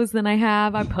less clothes than I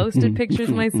have. I posted pictures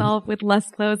of myself with less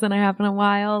clothes than I have in a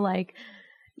while. Like,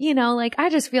 you know, like I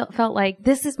just felt like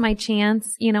this is my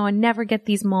chance, you know, and rarely get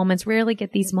these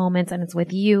moments, and it's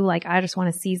with you. Like I just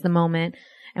want to seize the moment.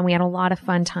 And we had a lot of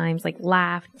fun times, like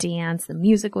laugh, dance, the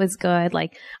music was good.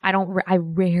 Like I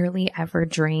rarely ever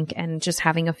drink, and just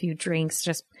having a few drinks,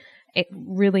 it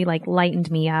really like lightened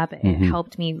me up. It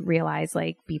helped me realize,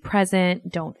 like, be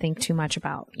present. Don't think too much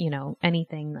about, you know,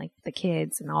 anything like the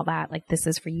kids and all that. Like this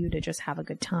is for you to just have a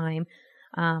good time.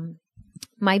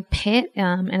 my pit,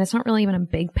 and it's not really even a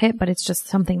big pit, but it's just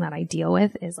something that I deal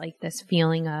with, is like this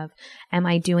feeling of, am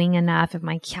I doing enough? Am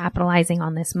I capitalizing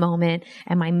on this moment?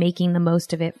 Am I making the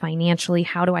most of it financially?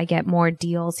 How do I get more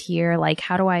deals here? Like,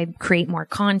 how do I create more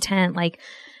content? Like,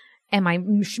 am I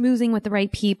schmoozing with the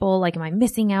right people? Like, am I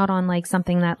missing out on like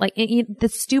something that like the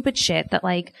stupid shit that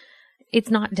like,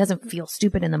 doesn't feel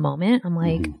stupid in the moment. I'm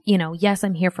like, you know, yes,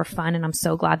 I'm here for fun, and I'm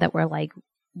so glad that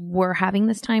we're having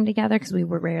this time together, because we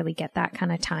would rarely get that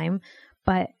kind of time.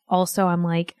 But also I'm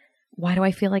like, why do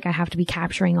I feel like I have to be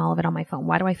capturing all of it on my phone?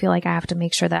 Why do I feel like I have to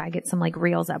make sure that I get some like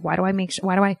reels up? Why do I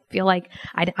feel like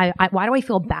why do I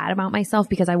feel bad about myself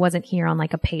because I wasn't here on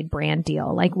like a paid brand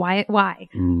deal? Like why?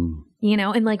 You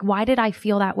know, and like, why did I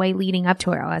feel that way leading up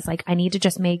to it? I was like, I need to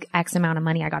just make X amount of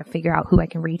money. I got to figure out who I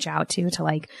can reach out to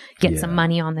like get some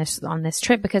money on this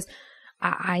trip, because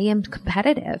I am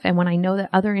competitive. And when I know that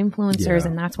other influencers,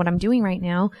 and that's what I'm doing right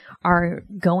now, are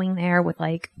going there with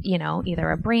like, you know,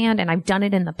 either a brand, and I've done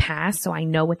it in the past, so I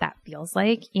know what that feels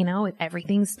like, you know,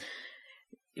 everything's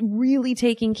really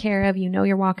taken care of. You know,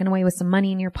 you're walking away with some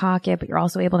money in your pocket, but you're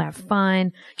also able to have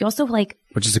fun. You also like,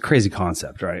 which is a crazy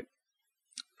concept, right?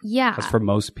 Yeah. Because for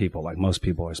most people, like most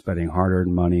people are spending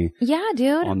hard-earned money. Yeah,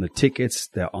 dude. On the tickets,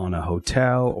 on a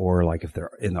hotel, or like if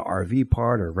they're in the RV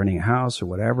part or renting a house or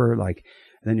whatever, like,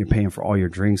 then you're paying for all your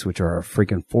drinks, which are a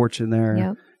freaking fortune there.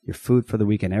 Yep. Your food for the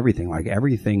weekend, everything. Like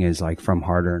everything is like from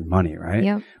hard-earned money, right?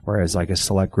 Yep. Whereas like a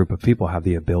select group of people have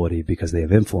the ability, because they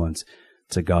have influence,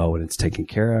 to go and it's taken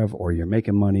care of, or you're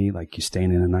making money, like you're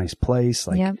staying in a nice place.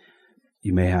 Like, yep.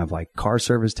 You may have like car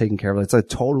service taken care of. It's a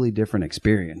totally different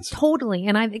experience. Totally.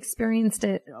 And I've experienced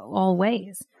it all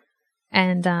ways.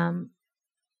 And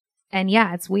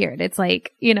yeah, it's weird. It's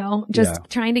like, you know, just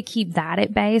trying to keep that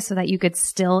at bay so that you could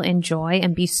still enjoy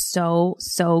and be so,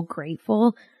 so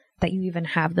grateful that you even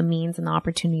have the means and the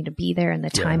opportunity to be there and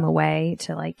the time away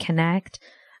to like connect.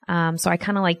 So I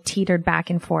kind of like teetered back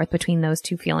and forth between those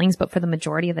two feelings, but for the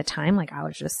majority of the time, like I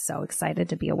was just so excited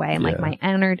to be away, and like my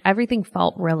energy, everything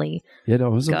felt really it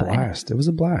was good. a blast. It was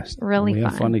a blast. Really we fun.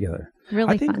 had fun together.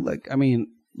 Really I think, fun. like, I mean,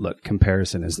 look,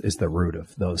 comparison is the root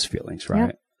of those feelings, right?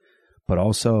 Yep. But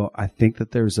also, I think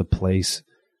that there's a place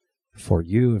for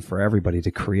you and for everybody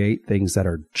to create things that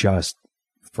are just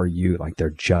for you, like they're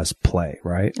just play,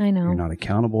 right? I know. You're not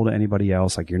accountable to anybody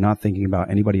else. Like you're not thinking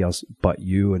about anybody else but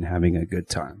you and having a good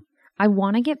time. I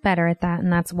want to get better at that,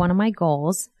 and that's one of my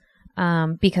goals,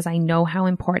 because I know how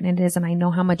important it is, and I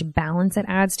know how much balance it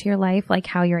adds to your life, like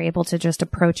how you're able to just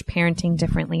approach parenting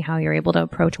differently, how you're able to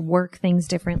approach work things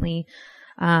differently,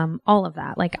 all of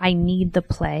that. Like I need the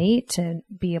play to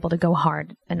be able to go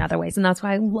hard in other ways, and that's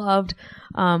why I loved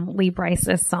Lee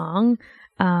Bryce's song.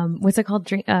 What's it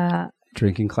called?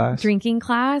 Drinking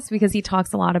class, because he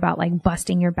talks a lot about like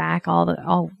busting your back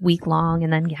all week long,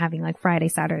 and then having like Friday,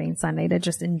 Saturday, and Sunday to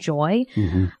just enjoy.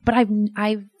 Mm-hmm. But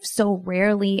I've so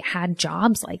rarely had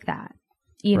jobs like that,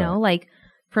 you know, like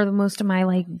for the most of my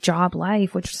like job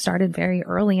life, which started very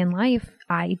early in life,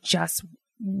 I just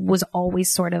was always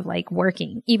sort of like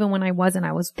working. Even when I wasn't,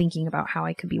 I was thinking about how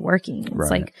I could be working.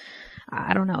 It's like,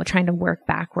 I don't know, trying to work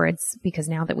backwards, because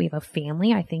now that we have a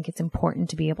family, I think it's important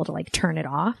to be able to like turn it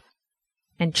off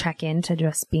and check into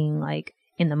just being like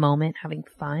in the moment, having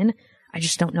fun. I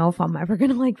just don't know if I'm ever going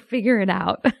to like figure it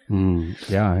out.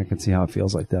 Yeah, I can see how it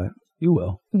feels like that. You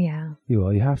will. Yeah. You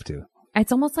will. You have to.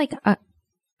 It's almost like, I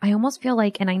almost feel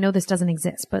like, and I know this doesn't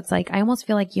exist, but it's like, I almost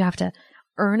feel like you have to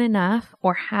earn enough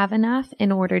or have enough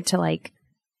in order to like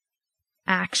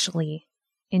actually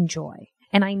enjoy.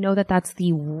 And I know that that's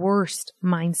the worst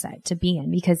mindset to be in,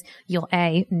 because you'll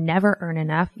never earn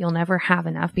enough. You'll never have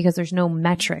enough, because there's no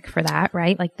metric for that,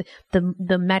 right? Like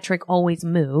the metric always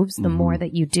moves the more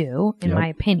that you do, in my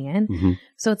opinion. Mm-hmm.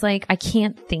 So it's like, I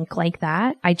can't think like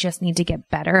that. I just need to get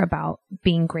better about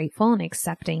being grateful and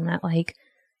accepting that like,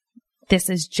 this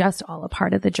is just all a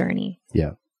part of the journey.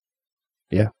 Yeah.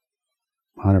 Yeah.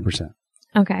 100%.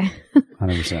 Okay.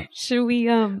 100%. Should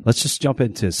we, let's just jump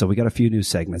into, so we got a few new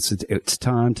segments. It's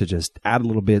time to just add a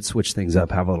little bit, switch things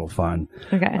up, have a little fun.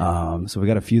 Okay. So we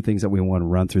got a few things that we want to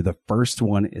run through. The first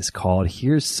one is called,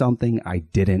 Here's Something I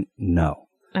Didn't Know.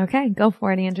 Okay. Go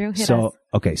for it, Andrew. Hit us.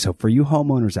 Okay. So for you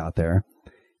homeowners out there,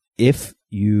 if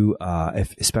you,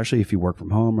 especially if you work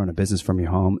from home, run a business from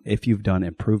your home, if you've done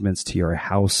improvements to your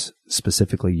house,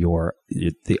 specifically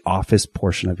the office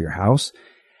portion of your house,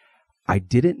 I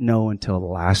didn't know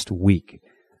until last week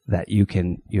that you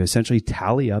essentially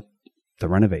tally up the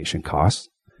renovation costs,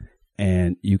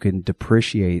 and you can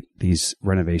depreciate these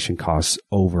renovation costs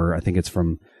over, I think it's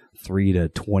from 3 to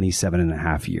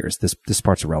 27.5 years. This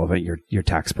part's irrelevant. Your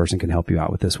tax person can help you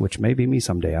out with this, which may be me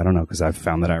someday. I don't know, because I've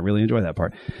found that I really enjoy that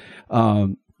part.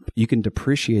 You can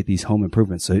depreciate these home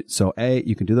improvements. So A,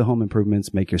 you can do the home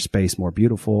improvements, make your space more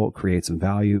beautiful, create some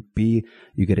value. B,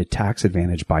 you get a tax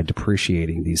advantage by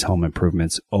depreciating these home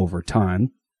improvements over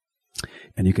time.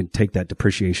 And you can take that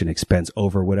depreciation expense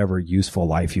over whatever useful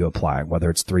life you apply, whether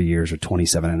it's 3 years or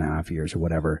 27.5 years or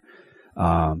whatever.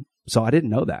 So I didn't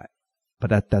know that,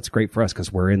 but that's great for us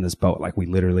because we're in this boat. Like we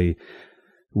literally,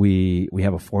 we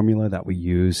have a formula that we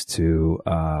use to,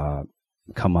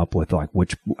 come up with like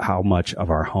how much of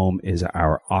our home is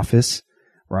our office,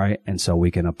 right? And so we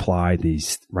can apply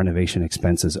these renovation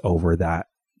expenses over that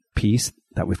piece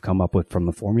that we've come up with from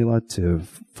the formula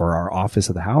for our office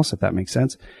of the house, if that makes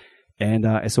sense. And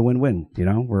it's a win-win.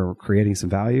 We're creating some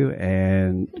value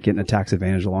and getting a tax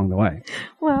advantage along the way.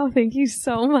 Wow, thank you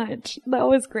so much. That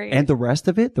was great. And the rest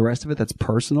of it that's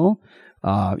personal,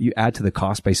 you add to the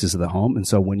cost basis of the home. And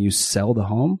so when you sell the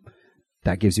home,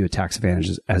 that gives you a tax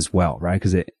advantage as well, right?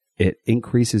 Because it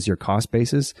increases your cost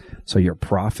basis. So your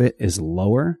profit is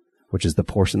lower, which is the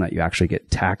portion that you actually get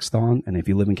taxed on. And if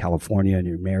you live in California and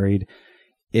you're married,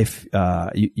 if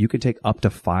you could take up to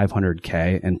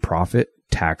 $500K in profit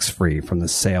tax-free from the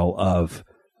sale of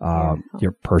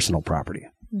your personal property.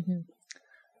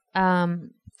 Mm-hmm.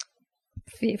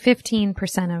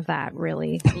 15% of that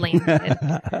really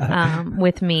landed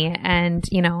with me. And,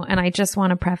 and I just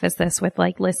want to preface this with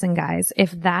like, listen, guys,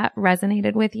 if that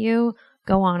resonated with you,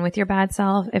 go on with your bad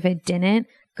self. If it didn't,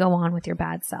 go on with your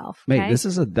bad self. Okay? Mate,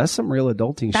 that's some real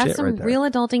adulting shit right there. That's some real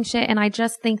adulting shit. And I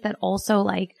just think that also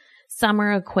like some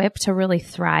are equipped to really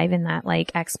thrive in that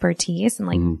like expertise and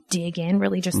like dig in,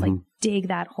 really just like dig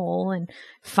that hole and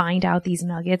find out these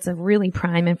nuggets of really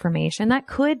prime information that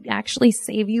could actually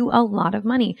save you a lot of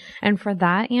money. And for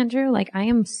that, Andrew, like I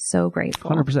am so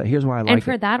grateful. 100%. Here's why I like it. And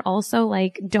for that also,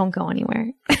 like, don't go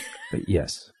anywhere. But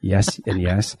yes, and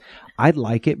yes. I'd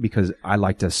like it because I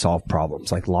like to solve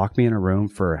problems. Like lock me in a room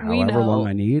for however long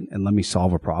I need and let me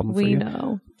solve a problem for you. We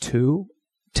know. 2,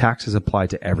 taxes apply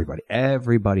to everybody.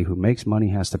 Everybody who makes money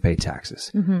has to pay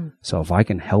taxes. Mm-hmm. So if I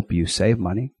can help you save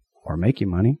money or make you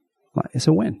money, it's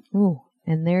a win. Ooh,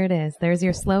 and there it is. There's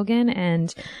your slogan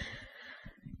and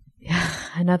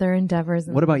another endeavors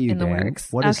in, what about you, in the Dan? works.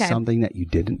 What is something that you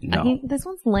didn't know? This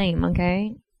one's lame,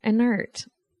 okay? Inert.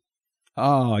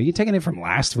 Oh, you taking it from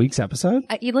last week's episode?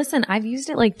 Listen, I've used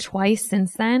it like twice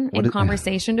since then in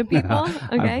conversation to people.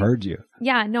 Okay, I've heard you.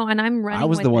 Yeah, no, and I'm running. I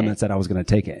was with the one it. that said I was going to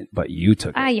take it, but you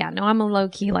took it. Yeah, no, I'm a low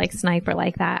key like sniper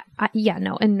like that.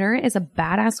 Inert is a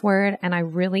badass word,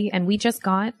 and we just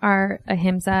got our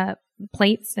Ahimsa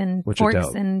plates and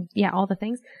forks and all the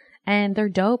things, and they're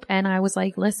dope. And I was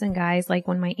like, listen, guys, like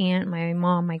when my aunt, my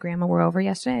mom, my grandma were over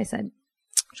yesterday, I said,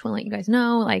 just want to let you guys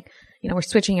know, like, we're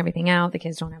switching everything out. The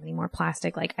kids don't have any more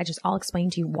plastic. Like, I'll explain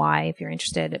to you why if you're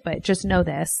interested, but just know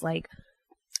this, like,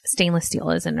 stainless steel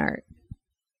is inert.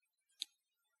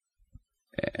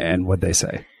 And what'd they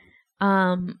say?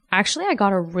 Actually, I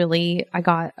got a really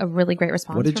great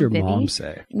response. What did from your Vivi. mom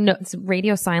say? No, it's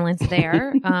radio silence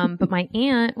there. But my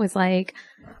aunt was like,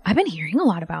 I've been hearing a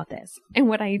lot about this. And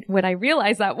what I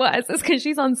realized that is because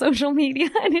she's on social media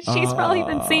and she's probably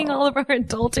been seeing all of our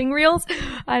adulting reels.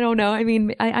 I don't know. I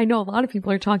mean, I know a lot of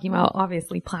people are talking about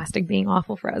obviously plastic being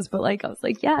awful for us, but like, I was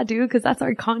like, yeah, dude, because that's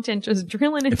our content just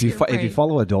drilling into your brain. If you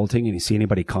follow adulting and you see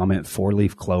anybody comment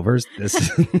 4-leaf clovers,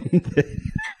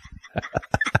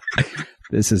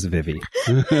 this is Vivi.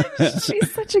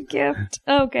 She's such a gift.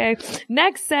 Okay.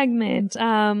 Next segment.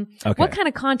 What kind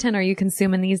of content are you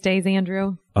consuming these days,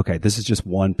 Andrew? Okay. This is just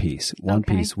one piece. One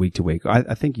piece week to week.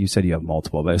 I think you said you have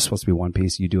multiple, but it's supposed to be one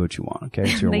piece. You do what you want. Okay.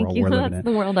 It's your world we're living in. That's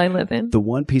the world I live in. The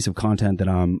one piece of content that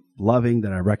I'm loving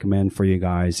that I recommend for you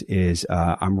guys is,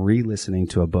 I'm re-listening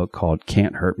to a book called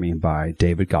Can't Hurt Me by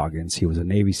David Goggins. He was a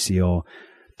Navy SEAL.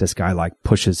 This guy like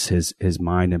pushes his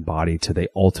mind and body to the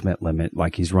ultimate limit.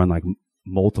 Like he's run like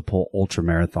multiple ultra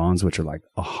marathons, which are like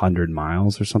 100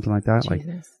 miles or something like that. Jesus.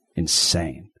 Like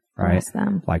insane, right?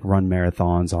 Like run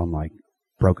marathons on like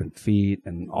broken feet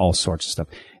and all sorts of stuff.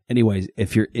 Anyways,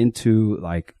 if you're into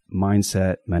like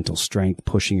mindset, mental strength,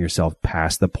 pushing yourself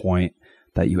past the point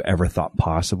that you ever thought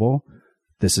possible,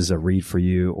 this is a read for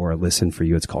you or a listen for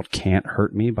you. It's called Can't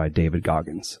Hurt Me by David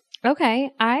Goggins. Okay.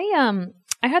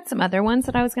 I had some other ones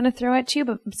that I was going to throw at you,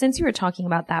 but since you were talking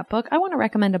about that book, I want to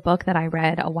recommend a book that I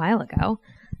read a while ago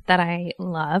that I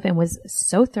love and was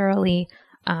so thoroughly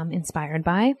inspired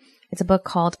by. It's a book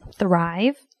called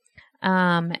Thrive.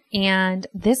 And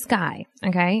this guy,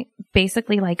 okay,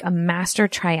 basically like a master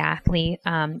triathlete.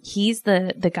 He's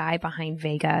the guy behind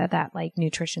Vega, that like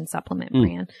nutrition supplement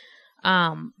brand.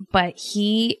 But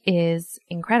he is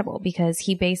incredible because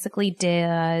he basically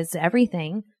does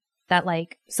everything that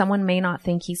like someone may not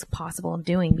think he's possible of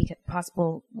doing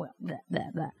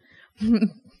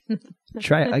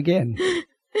Try it again.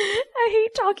 I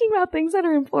hate talking about things that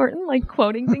are important, like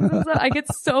quoting things and stuff. I get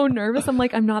so nervous. I'm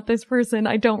like, I'm not this person.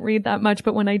 I don't read that much,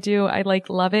 but when I do, I like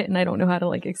love it. And I don't know how to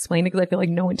like explain it because I feel like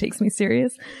no one takes me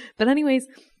serious. But anyways,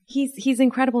 he's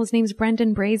incredible. His name's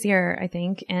Brendan Brazier, I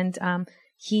think. And,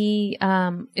 he,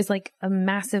 is like a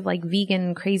massive, like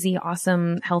vegan, crazy,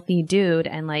 awesome, healthy dude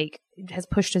and like has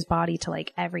pushed his body to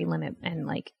like every limit and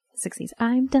like succeeds.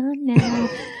 I'm done now.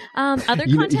 Other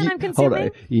content I'm consuming.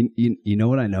 Hold on. You know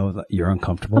what I know that you're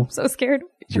uncomfortable? I'm so scared.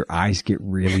 Your eyes get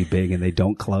really big and they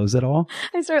don't close at all.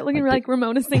 I start looking like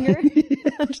Ramona Singer.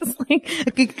 I'm just like,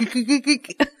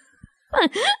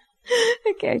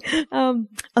 okay.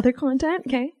 Other content.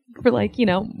 Okay. For like, you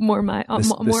know, more more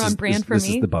on brand for me. This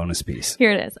is the bonus piece.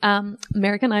 Here it is.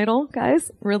 American Idol,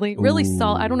 guys. Really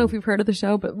solid. I don't know if you've heard of the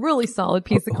show, but really solid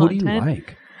piece of content. Who do you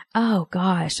like? Oh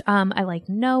gosh. I like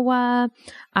Noah.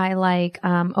 I like,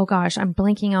 oh gosh, I'm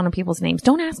blanking on people's names.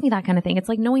 Don't ask me that kind of thing. It's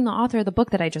like knowing the author of the book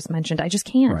that I just mentioned. I just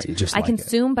can't. Right, you just I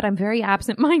consume, but I'm very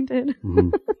absent-minded.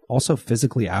 Also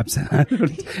physically absent.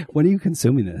 When are you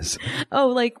consuming this? Oh,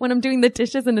 like when I'm doing the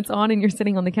dishes and it's on and you're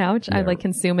sitting on the couch, I like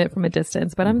consume it from a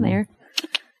distance, but I'm there.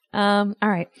 All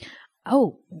right.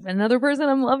 Oh, another person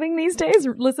I'm loving these days.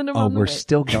 Listen to him. Oh, we're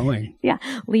still going. Yeah.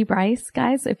 Lee Bryce,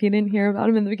 guys, if you didn't hear about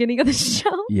him in the beginning of the show.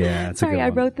 Yeah. Sorry, I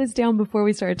wrote this down before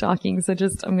we started talking. So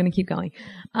I'm going to keep going.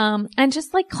 And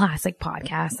just like classic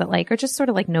podcasts that like are just sort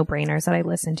of like no brainers that I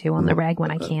listen to on the reg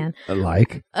when I can.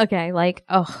 Like? Okay. Like,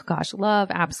 oh gosh, love.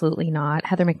 Absolutely not.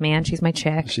 Heather McMahon. She's my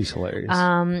chick. She's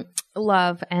hilarious.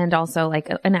 Love. And also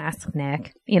like an Ask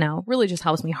Nick, you know, really just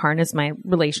helps me harness my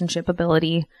relationship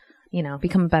ability. You know,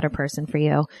 become a better person for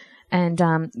you. And,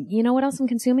 you know what else I'm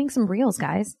consuming? Some reels,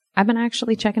 guys. I've been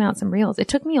actually checking out some reels. It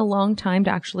took me a long time to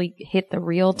actually hit the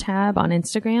reel tab on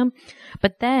Instagram.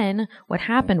 But then what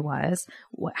happened was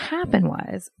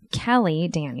Kelly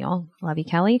Daniel, love you,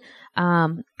 Kelly.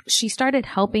 She started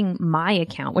helping my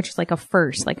account, which is like a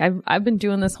first. Like I've been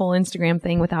doing this whole Instagram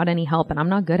thing without any help and I'm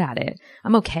not good at it.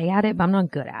 I'm okay at it, but I'm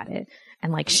not good at it.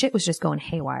 And like shit was just going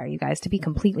haywire, you guys, to be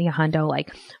completely a hundo,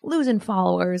 like losing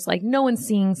followers, like no one's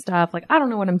seeing stuff. Like I don't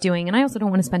know what I'm doing. And I also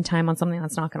don't want to spend time on something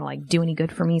that's not going to like do any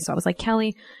good for me. So I was like,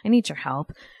 Kelly, I need your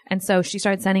help. And so she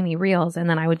started sending me reels and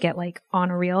then I would get like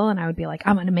on a reel and I would be like,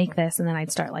 I'm going to make this. And then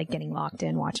I'd start like getting locked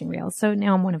in watching reels. So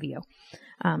now I'm one of you.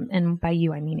 And by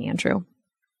you, I mean Andrew.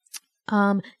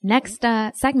 Next,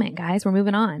 segment, guys, we're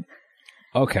moving on.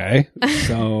 Okay.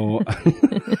 So,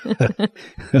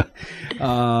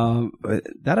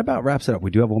 that about wraps it up.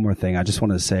 We do have one more thing. I just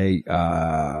want to say,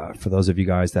 for those of you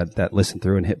guys that listened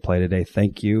through and hit play today,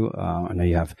 thank you. I know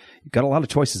you've got a lot of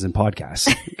choices in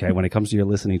podcasts. Okay. When it comes to your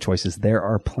listening choices, there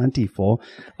are plentiful.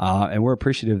 And we're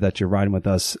appreciative that you're riding with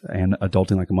us and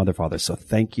adulting like a mother father. So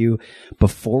thank you.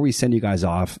 Before we send you guys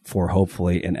off for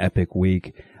hopefully an epic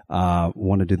week,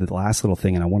 want to do the last little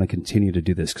thing, and I want to continue to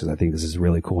do this because I think this is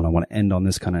really cool, and I want to end on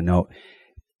this kind of note.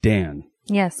 Dan.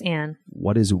 Yes, Ann.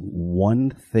 What is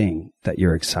one thing that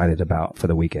you're excited about for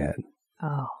the week ahead?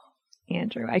 Oh,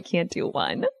 Andrew, I can't do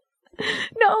one.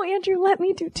 No, Andrew, let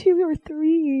me do 2 or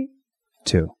 3.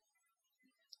 2.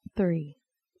 3.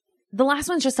 The last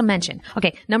one's just a mention.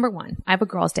 Okay, number 1, I have a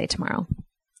girls' day tomorrow.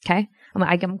 Okay.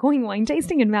 I'm going wine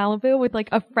tasting in Malibu with like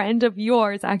a friend of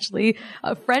yours, actually,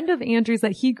 a friend of Andrew's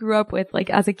that he grew up with, like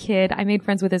as a kid. I made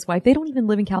friends with his wife. They don't even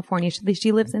live in California.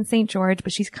 She lives in St. George,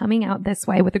 but she's coming out this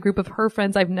way with a group of her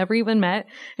friends I've never even met.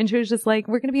 And she was just like,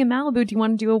 we're going to be in Malibu. Do you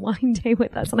want to do a wine day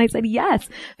with us? And I said, yes,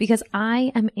 because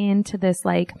I am into this.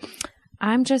 Like,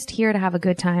 I'm just here to have a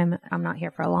good time. I'm not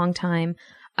here for a long time.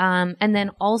 And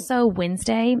then also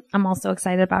Wednesday, I'm also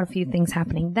excited about a few things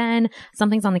happening then.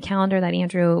 Something's on the calendar that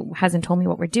Andrew hasn't told me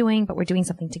what we're doing, but we're doing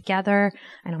something together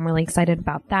and I'm really excited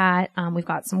about that. We've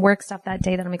got some work stuff that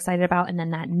day that I'm excited about. And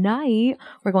then that night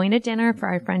we're going to dinner for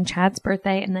our friend Chad's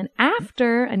birthday. And then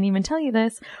after, I didn't even tell you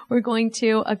this, we're going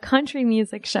to a country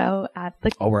music show at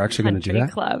the we're actually going to do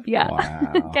that? Club. Yeah.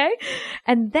 Wow. Okay.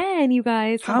 And then you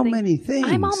guys, how many things?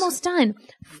 I'm almost done.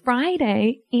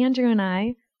 Friday, Andrew and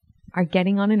I are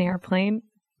getting on an airplane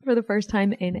for the first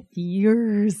time in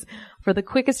years for the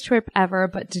quickest trip ever,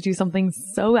 but to do something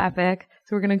so epic.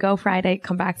 So we're going to go Friday,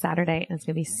 come back Saturday, and it's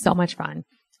going to be so much fun.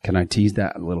 Can I tease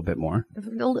that a little bit more?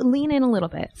 Lean in a little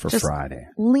bit. For just Friday.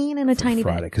 Lean in a tiny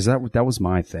Friday, bit. Because that was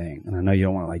my thing. And I know you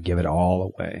don't want to like give it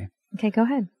all away. Okay, go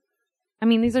ahead. I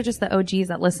mean, these are just the OGs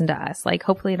that listen to us. Like,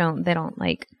 hopefully they don't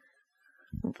like,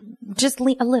 just a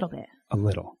little bit. A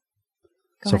little.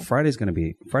 So ahead. Friday's going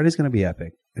to be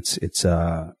epic. It's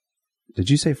did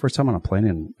you say first time on a plane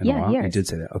in a while? years. You did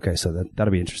say that. Okay. So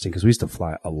that'll be interesting because we used to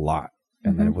fly a lot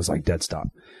and then it was like dead stop.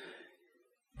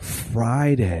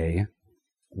 Friday,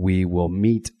 we will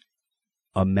meet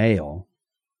a male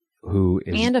who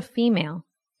is And a female.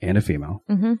 and a female.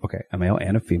 Mm-hmm. Okay. A male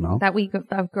and a female.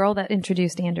 A girl that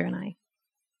introduced Andrew and I.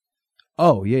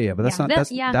 Oh yeah. But that's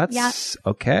Yeah. not, that's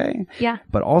Yeah. okay. Yeah.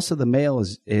 But also the male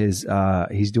is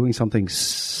he's doing something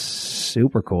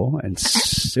super cool and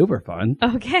super fun.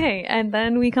 Okay. And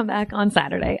then we come back on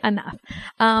Saturday. Enough.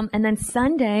 And then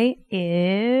Sunday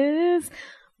is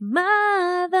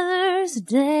Mother's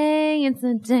Day. It's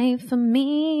a day for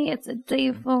me. It's a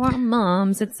day for our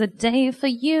moms. It's a day for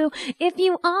you. If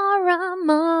you are a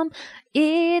mom,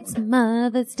 it's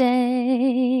Mother's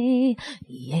Day.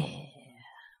 Yeah.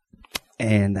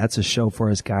 And that's a show for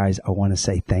us, guys. I want to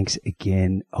say thanks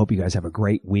again. Hope you guys have a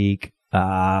great week.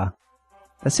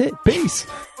 That's it. Peace.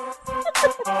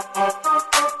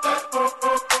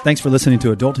 Thanks for listening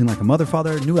to Adulting Like a Mother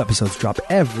Father. New episodes drop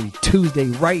every Tuesday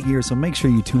right here, so make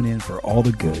sure you tune in for all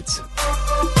the goods.